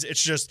plays.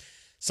 It's just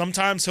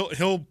sometimes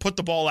he'll put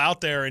the ball out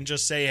there and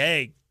just say,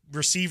 "Hey,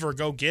 receiver,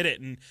 go get it."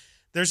 And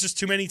there's just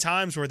too many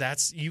times where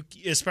that's you,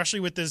 especially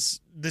with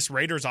this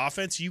Raiders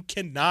offense, you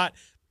cannot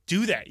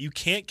do that. You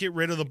can't get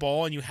rid of the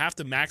ball, and you have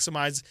to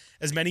maximize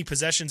as many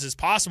possessions as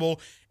possible.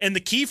 And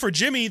the key for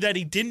Jimmy that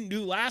he didn't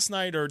do last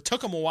night, or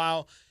took him a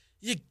while,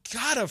 you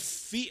gotta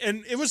feed.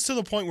 And it was to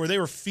the point where they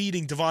were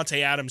feeding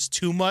Devontae Adams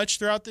too much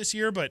throughout this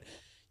year, but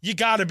you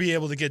gotta be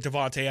able to get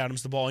Devontae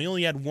Adams the ball. He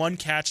only had 1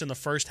 catch in the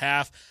first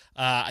half.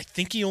 I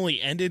think he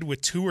only ended with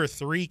 2 or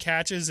 3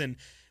 catches, and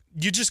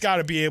you just got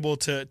to be able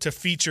to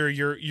feature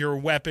your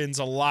weapons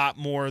a lot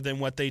more than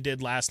what they did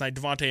last night.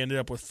 Devontae ended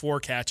up with 4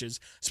 catches,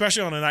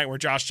 especially on a night where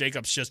Josh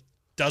Jacobs just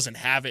doesn't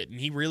have it, and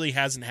he really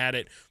hasn't had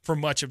it for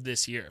much of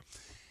this year.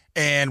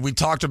 And we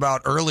talked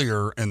about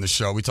earlier in the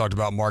show, we talked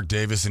about Mark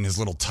Davis and his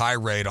little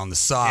tirade on the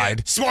side.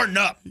 Yeah, smarten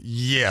up.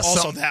 Yeah.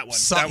 Also that one.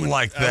 Something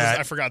like that.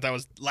 I forgot that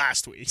was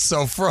last week.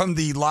 So from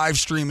the live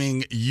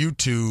streaming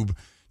YouTube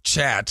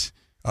chat,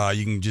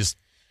 you can just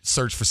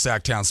search for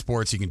Sacktown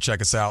Sports. You can check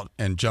us out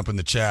and jump in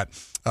the chat.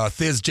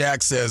 Thiz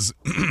Jack says,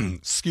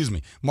 excuse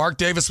me, Mark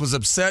Davis was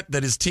upset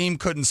that his team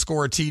couldn't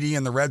score a TD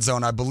in the red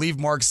zone. I believe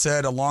Mark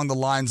said along the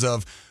lines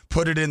of,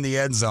 put it in the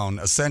end zone,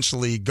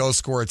 essentially go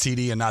score a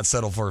TD and not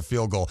settle for a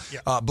field goal.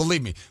 Yeah.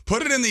 Believe me,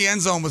 put it in the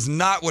end zone was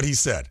not what he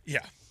said.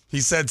 Yeah.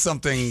 He said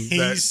something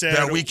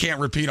that we can't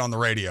repeat on the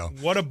radio.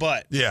 What a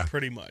butt. Yeah.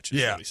 Pretty much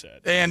is what he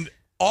said. And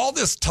all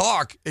this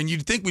talk, and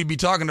you'd think we'd be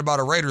talking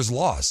about a Raiders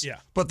loss. Yeah.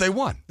 But they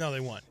won. No,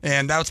 they won.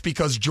 And that's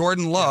because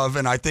Jordan Love,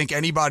 and I think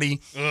anybody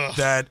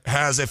that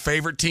has a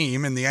favorite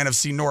team in the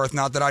NFC North,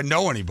 not that I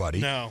know anybody.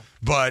 No.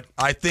 But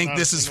I think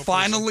this is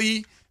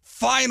finally,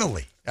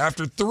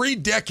 after 3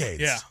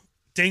 decades. Yeah.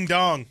 Ding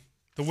dong.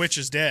 The witch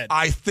is dead.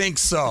 I think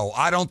so.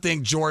 I don't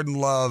think Jordan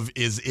Love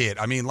is it.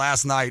 I mean,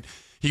 last night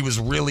he was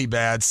really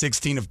bad.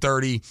 16 of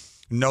 30.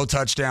 No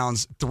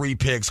touchdowns, 3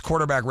 picks,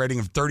 quarterback rating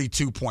of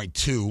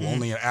 32.2,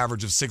 only an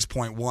average of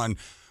 6.1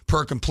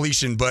 per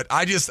completion. But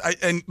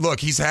and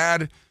look, he's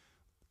had,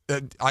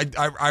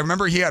 I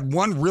remember he had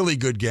 1 really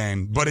good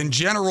game, but in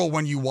general,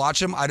 when you watch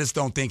him, I just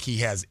don't think he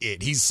has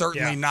it. He's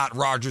certainly not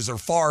Rodgers or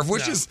Favre,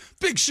 which is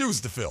big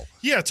shoes to fill.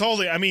 Yeah,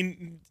 totally. I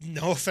mean,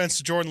 no offense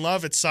to Jordan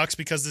Love. It sucks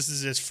because this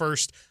is his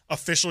first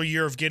official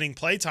year of getting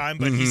play time,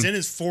 but he's in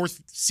his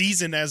 4th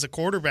season as a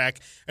quarterback,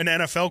 an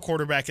NFL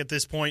quarterback at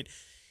this point.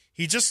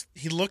 He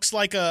looks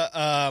like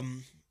a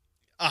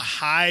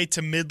high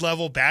to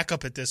mid-level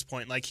backup at this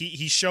point.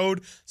 He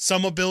showed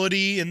some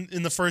ability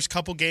in the first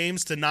couple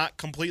games to not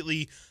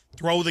completely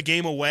throw the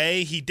game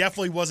away. He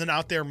definitely wasn't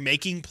out there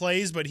making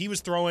plays, but he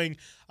was throwing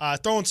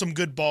some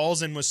good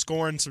balls and was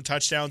scoring some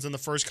touchdowns in the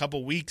first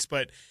couple weeks.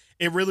 But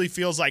it really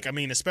feels like,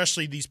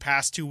 especially these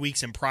past 2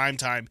 weeks in prime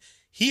time,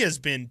 he has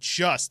been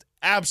just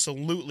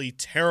absolutely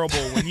terrible.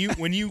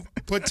 When you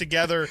put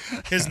together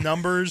his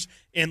numbers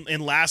in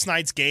last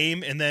night's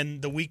game and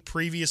then the week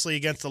previously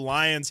against the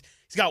Lions,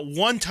 he's got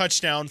 1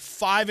 touchdown,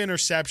 5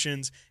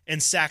 interceptions,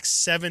 and sacked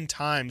 7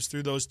 times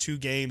through those 2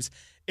 games.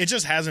 It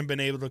just hasn't been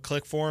able to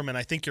click for him, and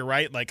I think you're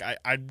right.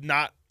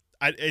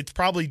 It's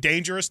probably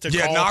dangerous to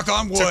call. Knock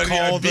on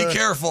wood. Be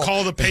careful.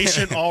 Call the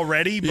patient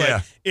already,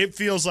 but it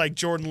feels like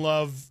Jordan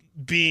Love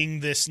being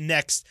this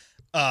next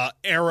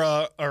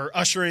era or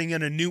ushering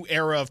in a new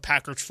era of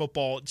Packers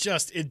football.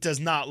 It does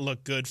not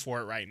look good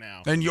for it right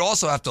now. And you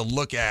also have to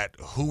look at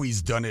who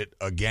he's done it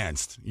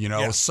against.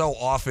 So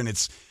often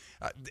it's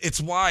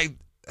why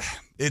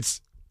it's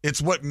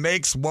what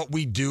makes what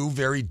we do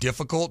very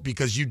difficult,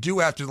 because you do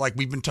have to, like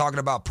we've been talking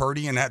about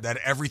Purdy and that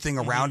everything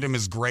around him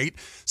is great.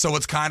 So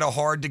it's kind of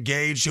hard to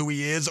gauge who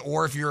he is,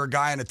 or if you're a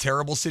guy in a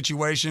terrible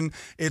situation,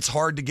 it's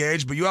hard to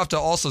gauge. But you have to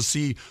also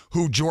see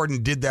who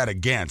Jordan did that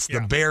against.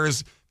 The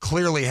Bears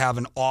clearly have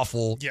an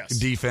awful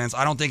defense.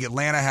 I don't think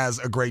Atlanta has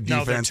a great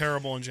defense. No, they're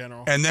terrible in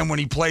general. And then when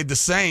he played the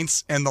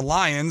Saints and the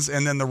Lions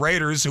and then the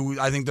Raiders, who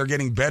I think they're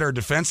getting better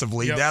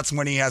defensively, that's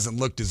when he hasn't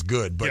looked as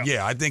good. But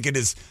I think it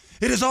is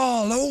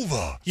all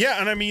over. Yeah,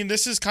 and I mean,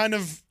 this is kind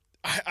of,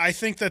 I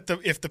think that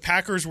if the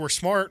Packers were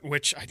smart,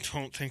 which I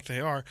don't think they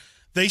are,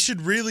 they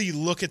should really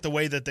look at the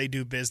way that they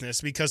do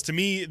business, because to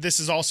me, this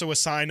is also a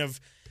sign of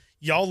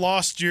y'all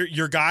lost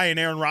your guy in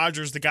Aaron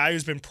Rodgers, the guy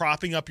who's been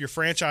propping up your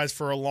franchise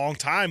for a long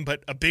time.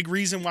 But a big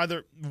reason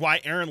why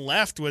Aaron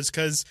left was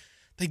because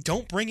they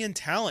don't bring in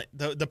talent.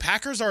 The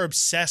Packers are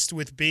obsessed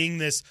with being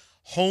this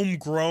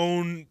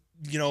homegrown,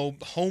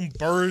 home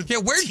birth. Yeah,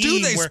 where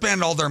do they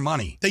spend all their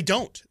money? They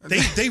don't.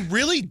 They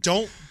really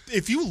don't.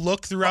 If you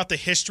look throughout the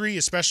history,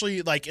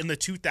 especially like in the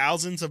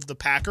 2000s of the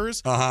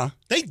Packers,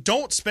 they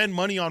don't spend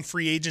money on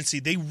free agency.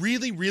 They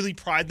really, really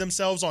pride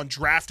themselves on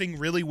drafting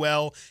really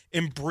well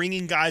and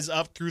bringing guys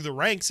up through the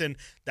ranks, and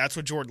that's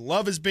what Jordan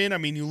Love has been. I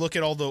mean, you look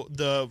at all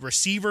the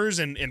receivers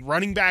and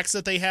running backs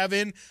that they have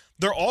in.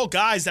 They're all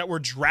guys that were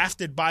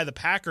drafted by the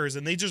Packers,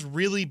 and they just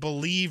really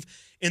believe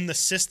in the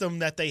system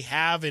that they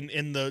have and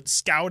in the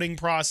scouting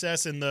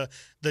process and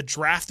the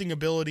drafting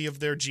ability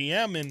of their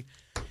GM. And,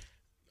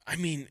 I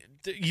mean,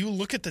 you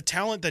look at the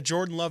talent that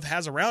Jordan Love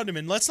has around him,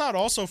 and let's not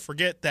also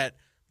forget that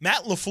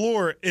Matt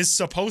LaFleur is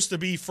supposed to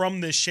be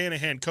from this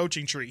Shanahan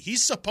coaching tree.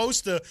 He's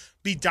supposed to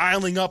be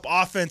dialing up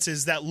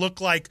offenses that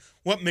look like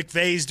what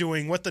McVay's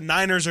doing, what the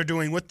Niners are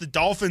doing, what the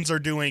Dolphins are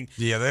doing.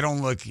 Yeah,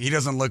 he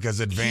doesn't look as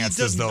advanced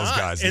as those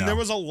guys. And there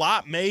was a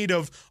lot made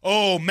of,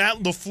 Matt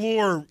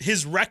LaFleur,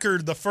 his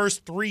record the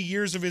first 3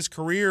 years of his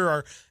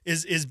career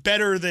is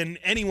better than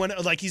anyone.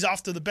 Like, he's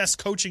off to the best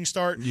coaching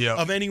start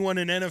of anyone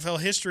in NFL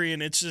history.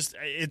 And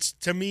it's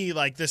to me,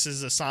 like, this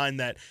is a sign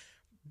that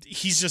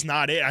he's just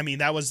not it. I mean,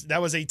 that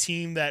was a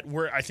team that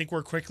I think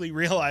we're quickly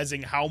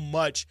realizing how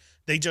much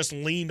they just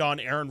leaned on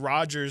Aaron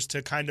Rodgers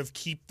to kind of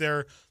keep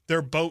their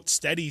boat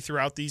steady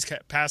throughout these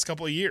past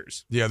couple of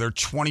years. Yeah, they're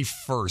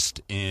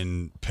 21st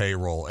in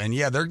payroll, and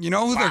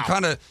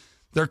they're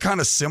they're kind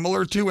of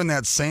similar to in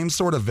that same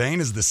sort of vein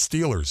as the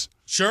Steelers.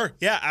 Sure.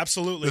 Yeah,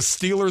 absolutely. The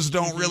Steelers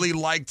don't really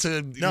like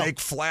to make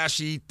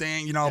flashy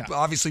thing.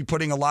 Obviously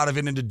putting a lot of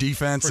it into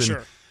defense. For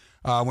sure.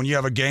 When you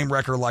have a game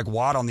record like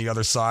Watt on the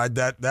other side,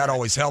 that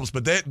always helps.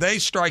 But they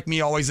strike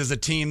me always as a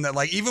team that,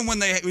 like, even when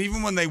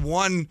they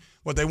won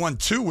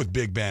 2 with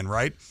Big Ben,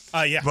 right?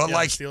 Yeah. But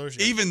Steelers,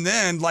 even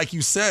then, like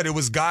you said, it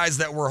was guys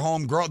that were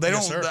homegrown. They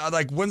don't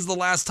like. When's the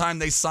last time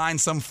they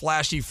signed some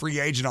flashy free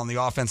agent on the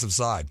offensive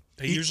side?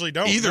 They usually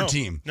don't. Either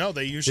team. No,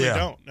 they usually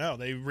don't. No,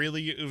 they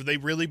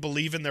really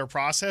believe in their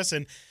process.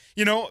 And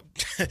the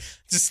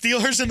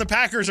Steelers and the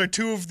Packers are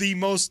 2 of the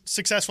most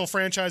successful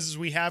franchises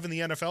we have in the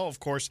NFL. Of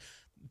course,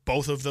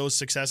 both of those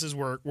successes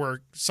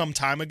were some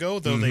time ago,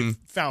 though they've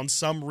found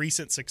some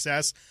recent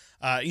success,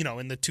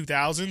 in the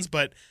 2000s.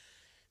 But,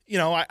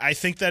 I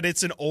think that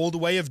it's an old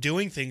way of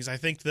doing things. I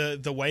think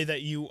the way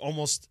that you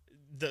almost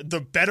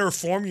the better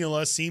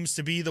formula seems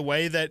to be the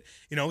way that,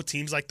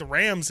 teams like the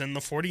Rams and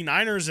the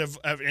 49ers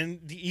have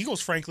and the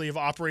Eagles, frankly, have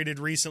operated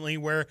recently,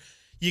 where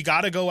you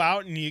got to go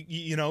out and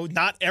you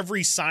not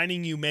every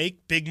signing you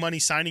make, big money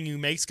signing you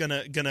make, is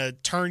gonna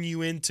turn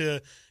you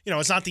into,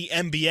 it's not the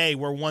NBA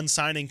where one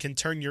signing can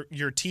turn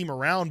your team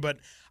around. But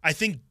I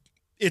think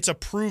it's a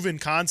proven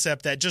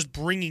concept that just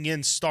bringing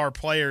in star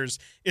players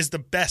is the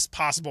best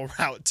possible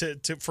route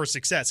for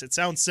success. It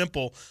sounds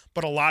simple,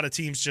 but a lot of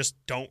teams just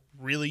don't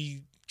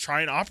really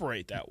try and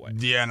operate that way.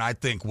 Yeah, and I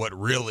think what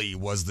really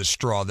was the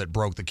straw that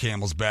broke the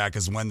camel's back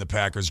is when the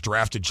Packers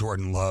drafted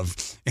Jordan Love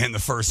in the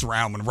first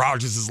round, when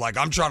Rodgers is like,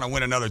 I'm trying to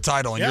win another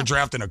title, and you're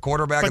drafting a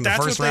quarterback in the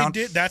first round.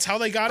 They did. That's how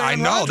they got it. I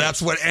know.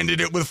 That's what ended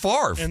it with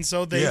Favre. And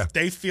so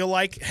they feel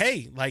like,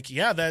 hey,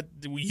 that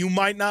you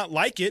might not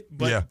like it,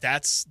 but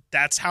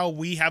that's how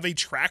we have a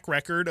track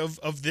record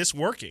of this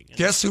working.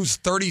 Guess who's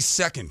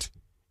 32nd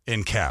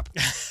in cap?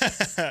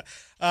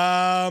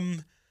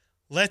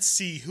 Let's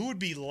see. Who would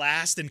be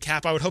last in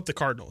cap? I would hope the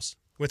Cardinals.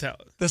 Without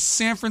the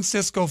San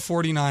Francisco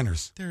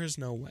 49ers. There is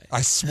no way.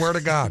 I swear to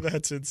God.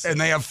 That's insane.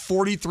 And they have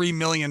 $43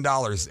 million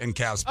in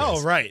cap space.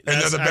 Oh, right.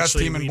 And they're the best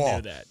team in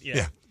ball. That.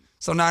 Yeah.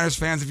 So Niners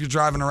fans, if you're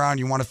driving around,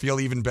 you want to feel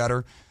even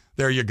better,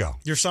 there you go.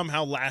 You're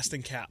somehow last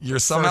in cap. You're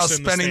somehow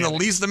spending the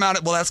least amount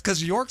of, well, that's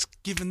because York's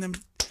giving them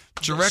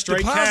direct straight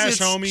deposits.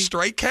 Cash, homie.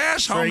 Straight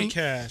cash, homie. Straight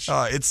cash.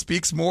 It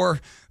speaks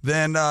more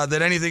than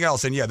anything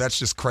else. And, that's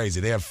just crazy.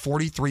 They have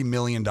 $43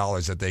 million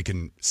that they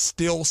can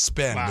still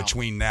spend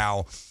between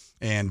now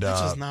and that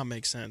does not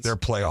make sense. Their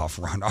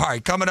playoff run. All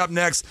right, coming up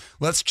next,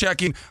 let's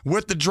check in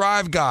with the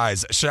Drive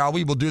guys, shall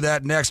we? We'll do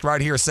that next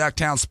right here,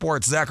 Sacktown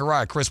Sports.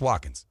 Zachariah, Chris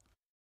Watkins.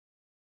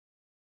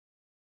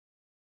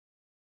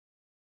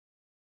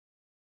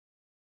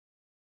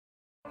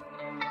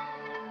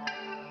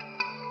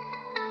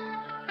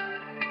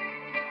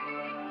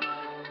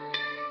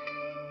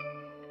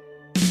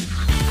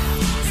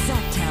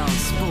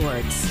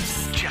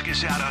 Sports. Check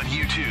us out on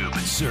YouTube.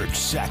 Search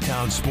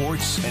Sacktown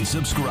Sports and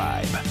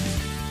subscribe.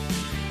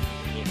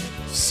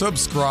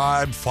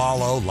 Subscribe,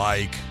 follow,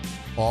 like,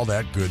 all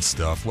that good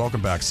stuff.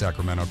 Welcome back,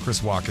 Sacramento.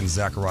 Chris Watkins,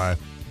 Zachariah,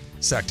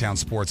 Sacktown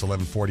Sports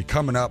 1140.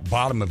 Coming up,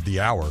 bottom of the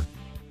hour.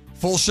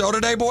 Full show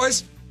today,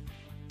 boys?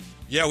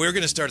 Yeah, we were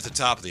going to start at the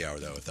top of the hour,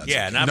 though. If that's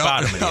yeah, okay. not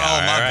bottom of the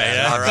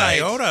hour. All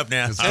right. Hold up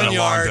now. It's been a long day.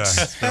 yards.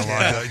 It's been a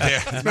long day.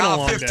 Yeah,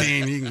 no,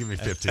 15. You can give me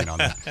 15 on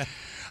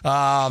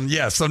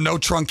that. So no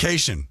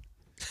truncation.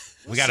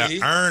 We got to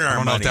earn our money. I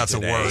don't know if that's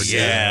today. a word.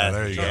 Yeah,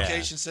 there you go.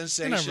 Truncation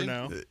sensation. You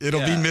never know. It'll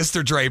be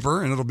Mr.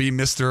 Draper and it'll be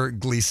Mr.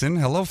 Gleason.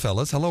 Hello,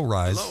 fellas. Hello,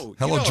 Rise.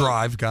 Hello.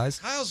 Drive, guys.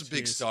 Kyle's a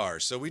big star,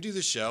 so we do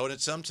the show, and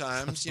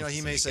sometimes,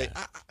 he may say,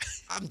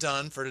 I'm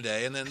done for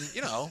today, and then,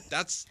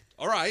 that's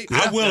all right.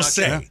 I will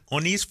say,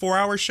 on these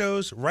 4-hour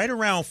shows, right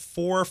around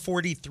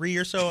 4:43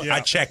 or so, I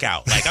check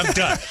out. Like, I'm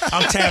done.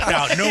 I'm tapped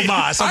out. No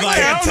mas. I'm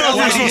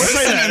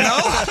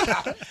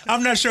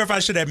I'm not sure if I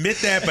should admit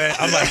that, but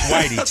I'm like,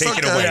 Whitey, take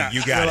it away.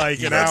 You got like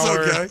it. an hour.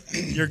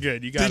 Okay. You're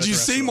good. You got it. Did you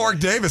see Mark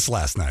Davis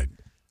last night?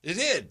 It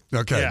did.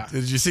 Okay. Yeah.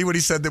 Did you see what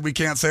he said that we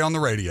can't say on the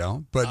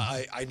radio? But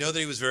I know that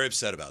he was very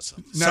upset about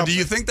something. Now, do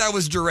you think that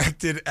was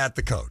directed at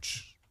the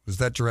coach? Was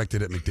that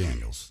directed at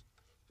McDaniels?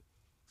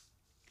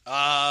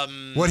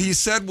 What he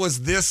said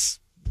was this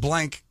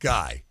blank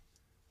guy.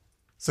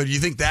 So do you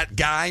think that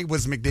guy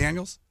was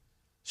McDaniels?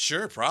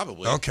 Sure,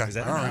 probably. Okay.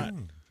 All right.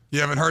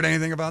 You haven't heard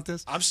anything about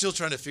this? I'm still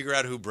trying to figure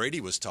out who Brady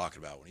was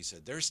talking about when he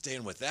said, they're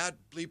staying with that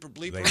bleeper.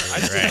 I'm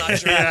still not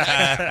sure who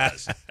that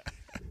was.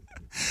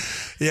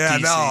 Yeah,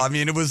 DC. no, I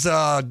mean, it was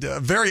a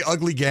very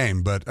ugly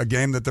game, but a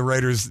game that the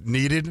Raiders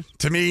needed.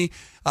 To me,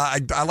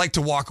 I like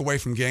to walk away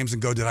from games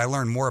and go, did I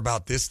learn more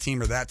about this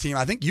team or that team?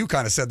 I think you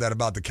kind of said that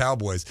about the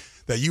Cowboys,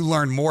 that you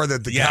learned more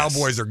that the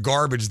Cowboys are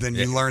garbage than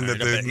you learned that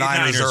the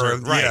Niners are.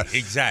 Right, yeah.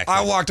 exactly.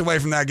 I walked away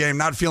from that game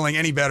not feeling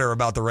any better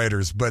about the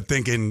Raiders, but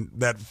thinking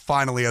that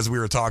finally, as we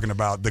were talking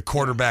about, the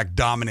quarterback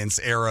dominance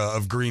era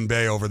of Green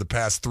Bay over the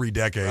past 3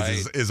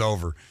 decades is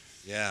over.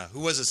 Yeah.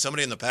 Who was it?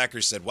 Somebody in the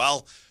Packers said,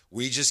 well,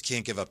 we just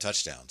can't give up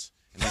touchdowns.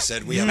 And he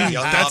said, we have a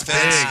young offense.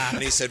 Big.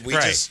 And he said, we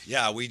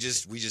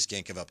just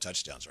can't give up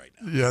touchdowns right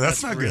now. Yeah,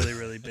 that's not really, good.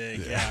 really big.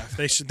 Yeah.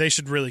 They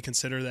should really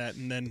consider that.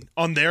 And then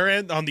on their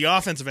end, on the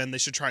offensive end, they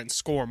should try and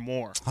score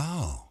more.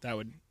 Oh. That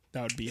would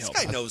be This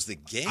helpful. guy knows the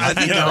game. I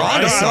think I you're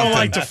onto don't something.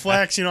 like to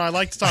flex. I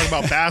like to talk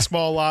about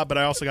basketball a lot, but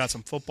I also got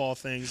some football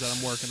things that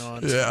I'm working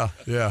on.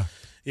 Yeah.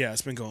 Yeah,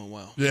 it's been going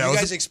well. Yeah, you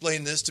guys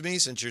explain this to me,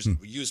 since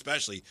you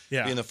especially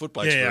being the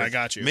football expert. Yeah, I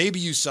got you. Maybe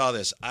you saw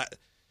this.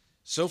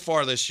 So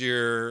far this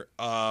year,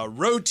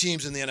 road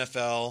teams in the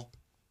NFL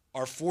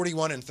are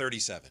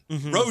 41-37.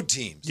 Mm-hmm. Road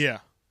teams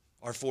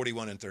are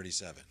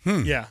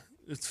 41-37. Yeah,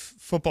 it's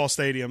football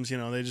stadiums.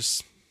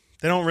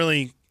 They don't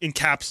really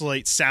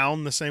encapsulate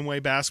sound the same way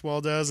basketball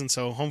does, and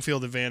so home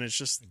field advantage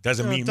just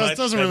doesn't mean much.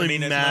 Doesn't really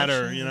mean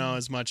matter, as much.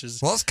 as much as.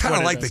 Well, it's kind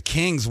of like the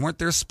Kings. Weren't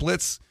their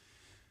splits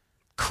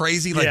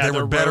crazy? Like they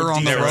were better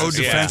on the road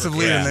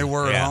defensively than they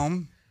were at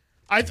home?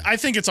 I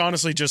think it's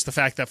honestly just the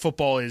fact that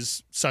football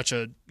is such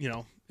a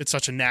it's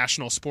such a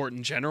national sport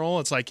in general.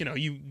 It's like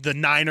the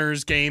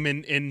Niners game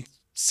in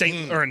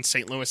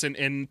St. Louis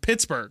in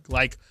Pittsburgh.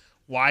 Like,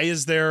 why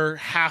is there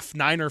half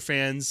Niner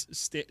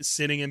fans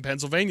sitting in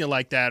Pennsylvania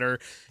like that? Or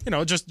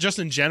just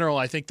in general,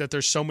 I think that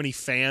there's so many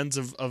fans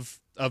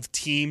of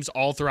teams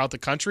all throughout the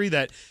country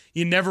that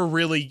you never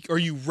really, or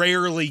you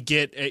rarely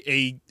get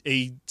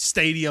a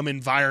stadium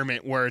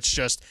environment where it's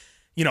just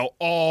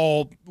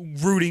all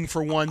rooting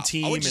for one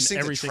team. I would just and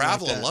think everything the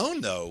travel like that.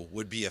 alone, though,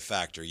 would be a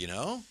factor.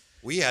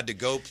 We had to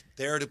go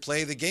there to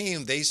play the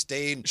game. They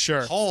stayed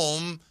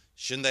home.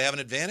 Shouldn't they have an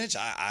advantage?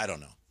 I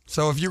don't know.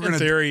 So if you're In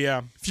theory,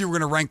 if you were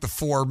going to rank the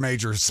 4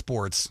 major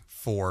sports,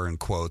 4 in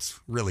quotes,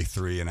 really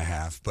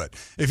 3.5, but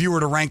if you were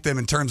to rank them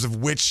in terms of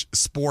which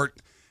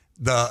sport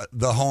the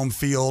home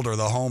field or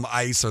the home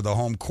ice or the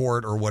home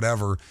court or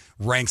whatever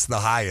ranks the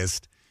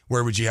highest,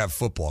 where would you have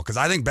football? Because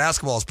I think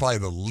basketball is probably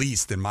the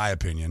least, in my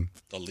opinion.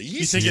 The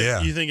least?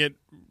 You think it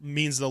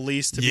means the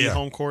least to be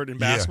home court in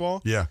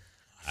basketball? Yeah.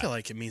 I feel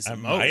like it means the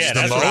most. Yeah,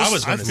 that's what I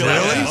was going to say.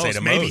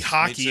 Really? Maybe most.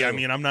 hockey. I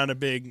mean, I'm not a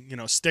big,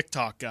 stick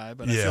talk guy,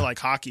 but I feel like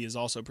hockey is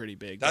also pretty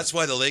big. That's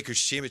why the Lakers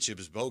championship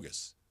is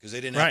bogus, because they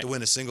didn't have to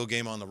win a single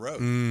game on the road.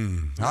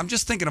 I'm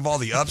just thinking of all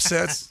the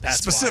upsets,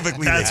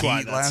 specifically the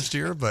Heat last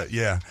year. But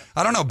yeah,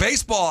 I don't know.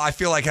 Baseball, I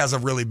feel like has a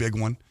really big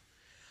one.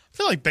 I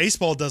feel like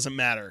baseball doesn't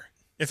matter.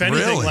 If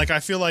anything, Really? like I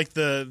feel like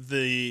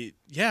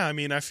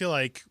I feel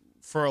like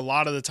for a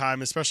lot of the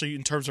time, especially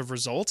in terms of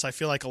results, I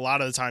feel like a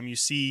lot of the time you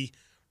see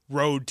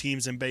road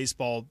teams in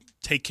baseball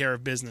take care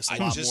of business a lot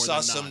more than I just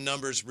saw some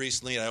numbers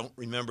recently. I don't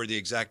remember the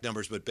exact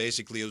numbers, but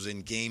basically it was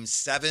in game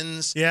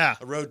 7s. Yeah.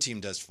 A road team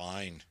does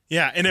fine.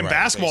 Yeah, and in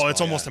baseball,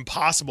 it's almost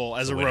impossible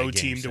as a road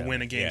team to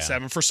win a game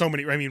 7 for so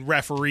many,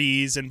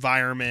 referees,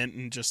 environment,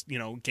 and just,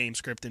 game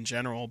script in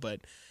general.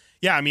 But,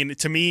 yeah,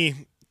 to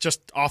me, just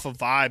off of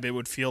vibe, it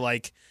would feel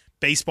like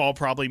baseball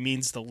probably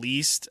means the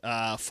least.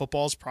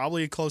 Football's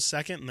probably a close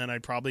second, and then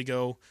I'd probably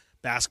go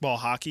basketball,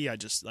 hockey. I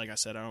just, like I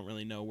said, I don't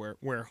really know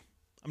where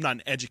I'm not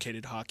an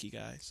educated hockey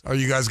guy. So. Are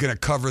you guys going to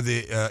cover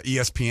the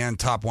ESPN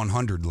Top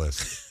 100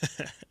 list?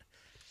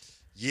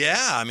 Yeah,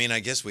 I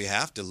guess we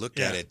have to look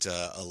at it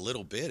a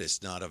little bit.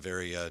 It's not a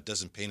very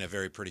doesn't paint a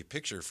very pretty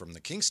picture from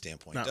the Kings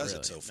standpoint, does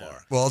it so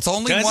far? Well, it's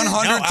only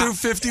 100 through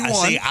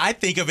 51. I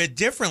think of it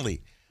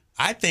differently.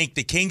 I think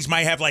the Kings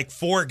might have like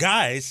 4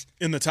 guys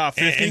in the top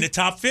 50. In the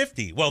top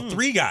 50. Well,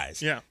 3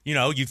 guys. Yeah.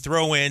 You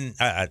throw in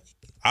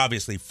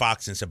obviously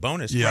Fox and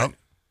Sabonis. Yeah. Right?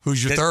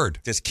 Who's your third?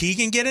 Does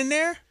Keegan get in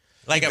there?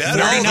 Like a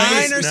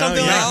 49 or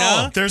something like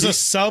that? There's a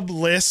sub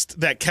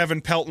list that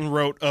Kevin Pelton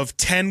wrote of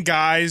 10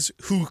 guys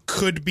who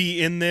could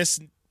be in this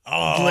list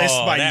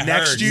by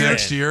next year.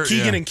 Next year,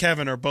 Keegan and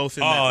Kevin are both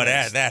in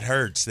that list. that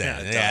hurts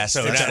then. Yeah,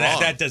 so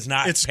that does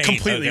not It's paint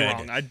completely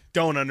wrong. I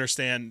don't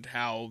understand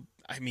how.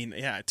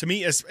 To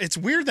me, it's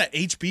weird that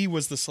HB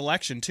was the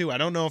selection too. I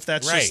don't know if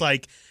that's just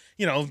like,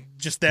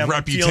 just them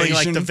feeling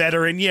like the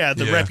veteran. Yeah,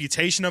 the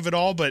reputation of it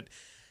all. But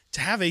to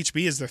have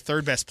HB as their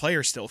third best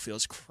player still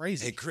feels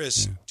crazy. Hey,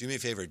 Chris, do me a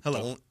favor.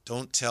 Hello.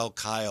 Don't tell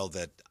Kyle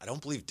that I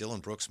don't believe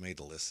Dylan Brooks made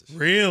the list.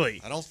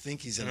 Really? I don't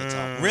think he's in the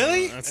top.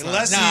 Really?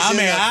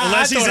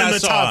 Unless he's in the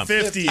top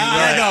 50.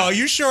 I know.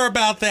 You sure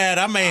about that?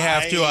 I may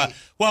have to.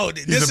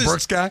 He's a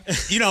Brooks guy?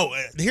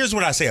 Here's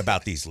what I say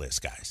about these lists,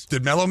 guys.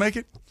 Did Melo make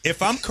it?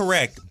 If I'm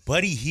correct,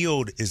 Buddy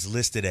Hield is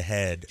listed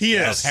ahead of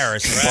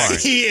Harrison Right.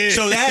 Barnes. He is.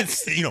 So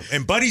that's,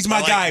 and Buddy's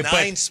my guy.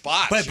 9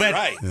 spots. But you're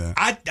right. Yeah.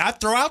 I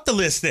throw out the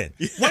list then.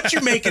 Once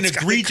you make an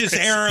egregious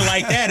error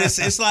like that,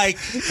 it's like,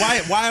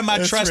 why am I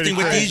trusting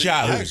with these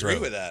yahoos? I agree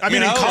with that.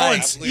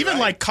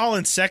 Like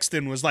Colin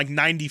Sexton was like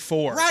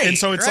 94. Right. And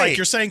so it's like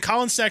you're saying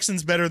Colin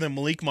Sexton's better than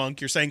Malik Monk.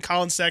 You're saying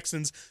Colin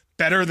Sexton's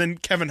better than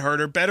Kevin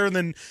Huerter, better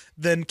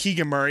than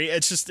Keegan Murray.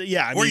 It's just,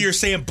 or you're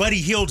saying Buddy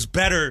Hield's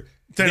better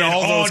than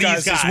all those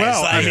guys as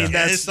well.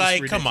 That's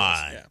like, come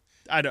on. Yeah.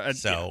 I don't.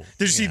 So,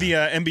 did you see the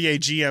NBA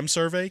GM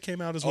survey came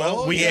out as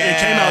well? Oh, It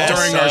came out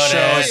during our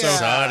show,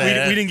 so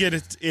we didn't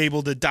get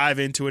able to dive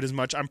into it as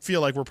much. I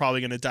feel like we're probably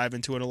going to dive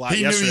into it a lot.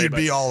 He yesterday, knew you'd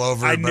be all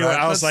over it. I knew.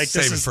 I was like,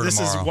 this is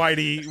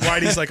Whitey.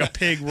 Whitey's like a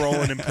pig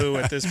rolling in poo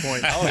at this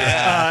point. Oh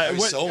yeah.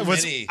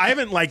 I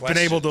haven't been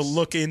able to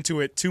look into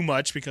it too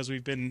much because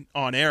we've been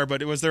on air.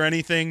 But was there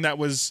anything that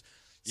was?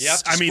 You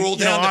have to scroll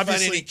down to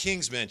find any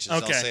Kings mentions.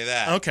 Okay. I'll say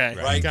that. Okay.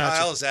 Right, Gotcha.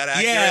 Kyle? Is that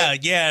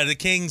accurate? Yeah. The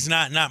Kings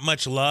not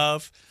much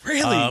love.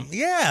 Really? Not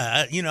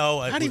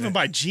even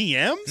by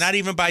GMs. Not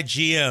even by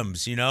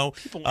GMs.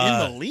 People in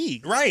the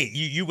league. Right.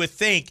 You would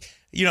think.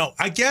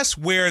 I guess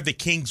where the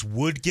Kings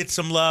would get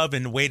some love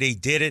and the way they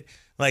did it,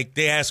 like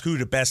they asked who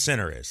the best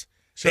center is.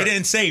 Sure. They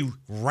didn't say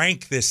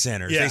rank the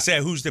centers. Yeah. They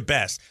said who's the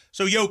best.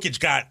 So Jokic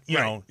got,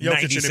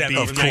 97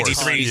 Jokic from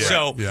 93. Yeah.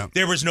 So Yeah.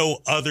 there was no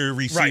other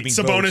receiving votes.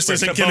 Sabonis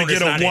isn't going to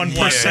get a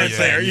 1%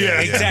 there.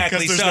 Yeah,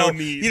 exactly. There's So, no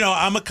need.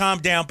 I'm going to calm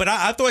down. But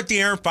I thought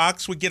De'Aaron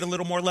Fox would get a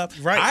little more love.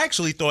 Right. I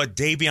actually thought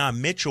Davion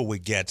Mitchell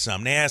would get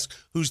some. They asked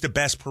who's the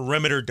best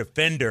perimeter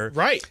defender.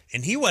 Right.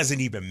 And he wasn't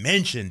even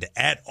mentioned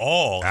at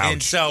all. Ouch.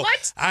 And so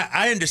What?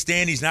 I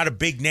understand he's not a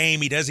big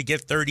name. He doesn't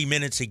get 30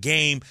 minutes a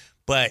game.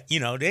 But,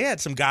 they had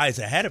some guys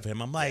ahead of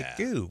him. I'm like,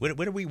 dude,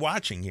 what are we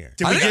watching here?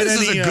 I think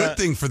this is a good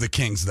thing for the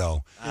Kings,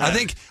 though. I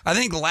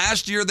think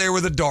last year they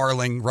were the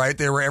darling, right?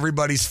 They were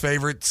everybody's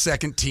favorite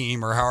second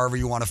team, or however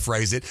you want to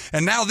phrase it.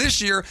 And now this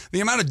year,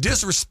 the amount of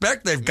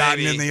disrespect they've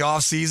gotten in the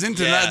offseason,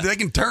 they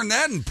can turn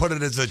that and put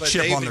it as a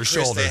chip on their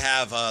shoulder. They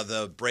have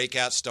the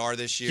breakout star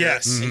this year.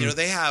 Yes. Mm-hmm. And,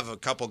 they have a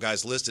couple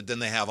guys listed. Then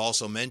they have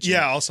also mentioned.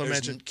 Yeah, also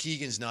mentioned.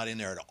 Keegan's not in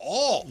there at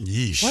all.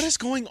 Yeesh. What is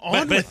going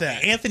on with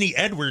that? Anthony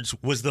Edwards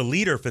was the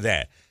leader for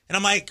that. And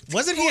I'm like,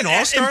 wasn't he an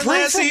all-star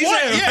last season?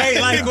 What? Yeah.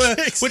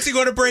 Right? What's he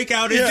going to break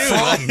out and do?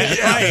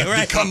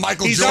 Right. Become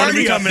Michael He's Jordan.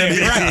 already become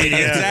MVP. Right, Yeah.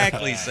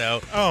 exactly.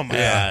 So, Oh my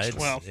gosh!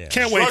 Well,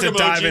 can't wait to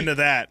dive into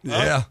that.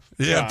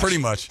 Yeah, pretty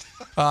much.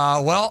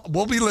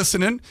 We'll be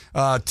listening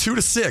 2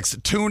 to 6.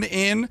 Tune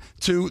in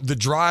to The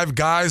Drive,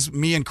 guys.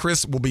 Me and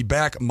Chris will be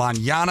back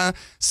mañana.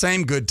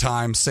 Same good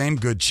time, same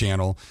good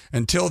channel.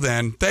 Until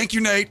then, thank you,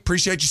 Nate.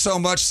 Appreciate you so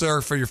much,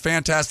 sir, for your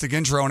fantastic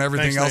intro and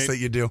everything else Nate. that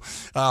you do.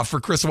 For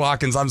Chris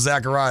Watkins, I'm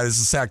Zachariah. This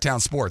is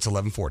Sacktown Sports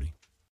 1140.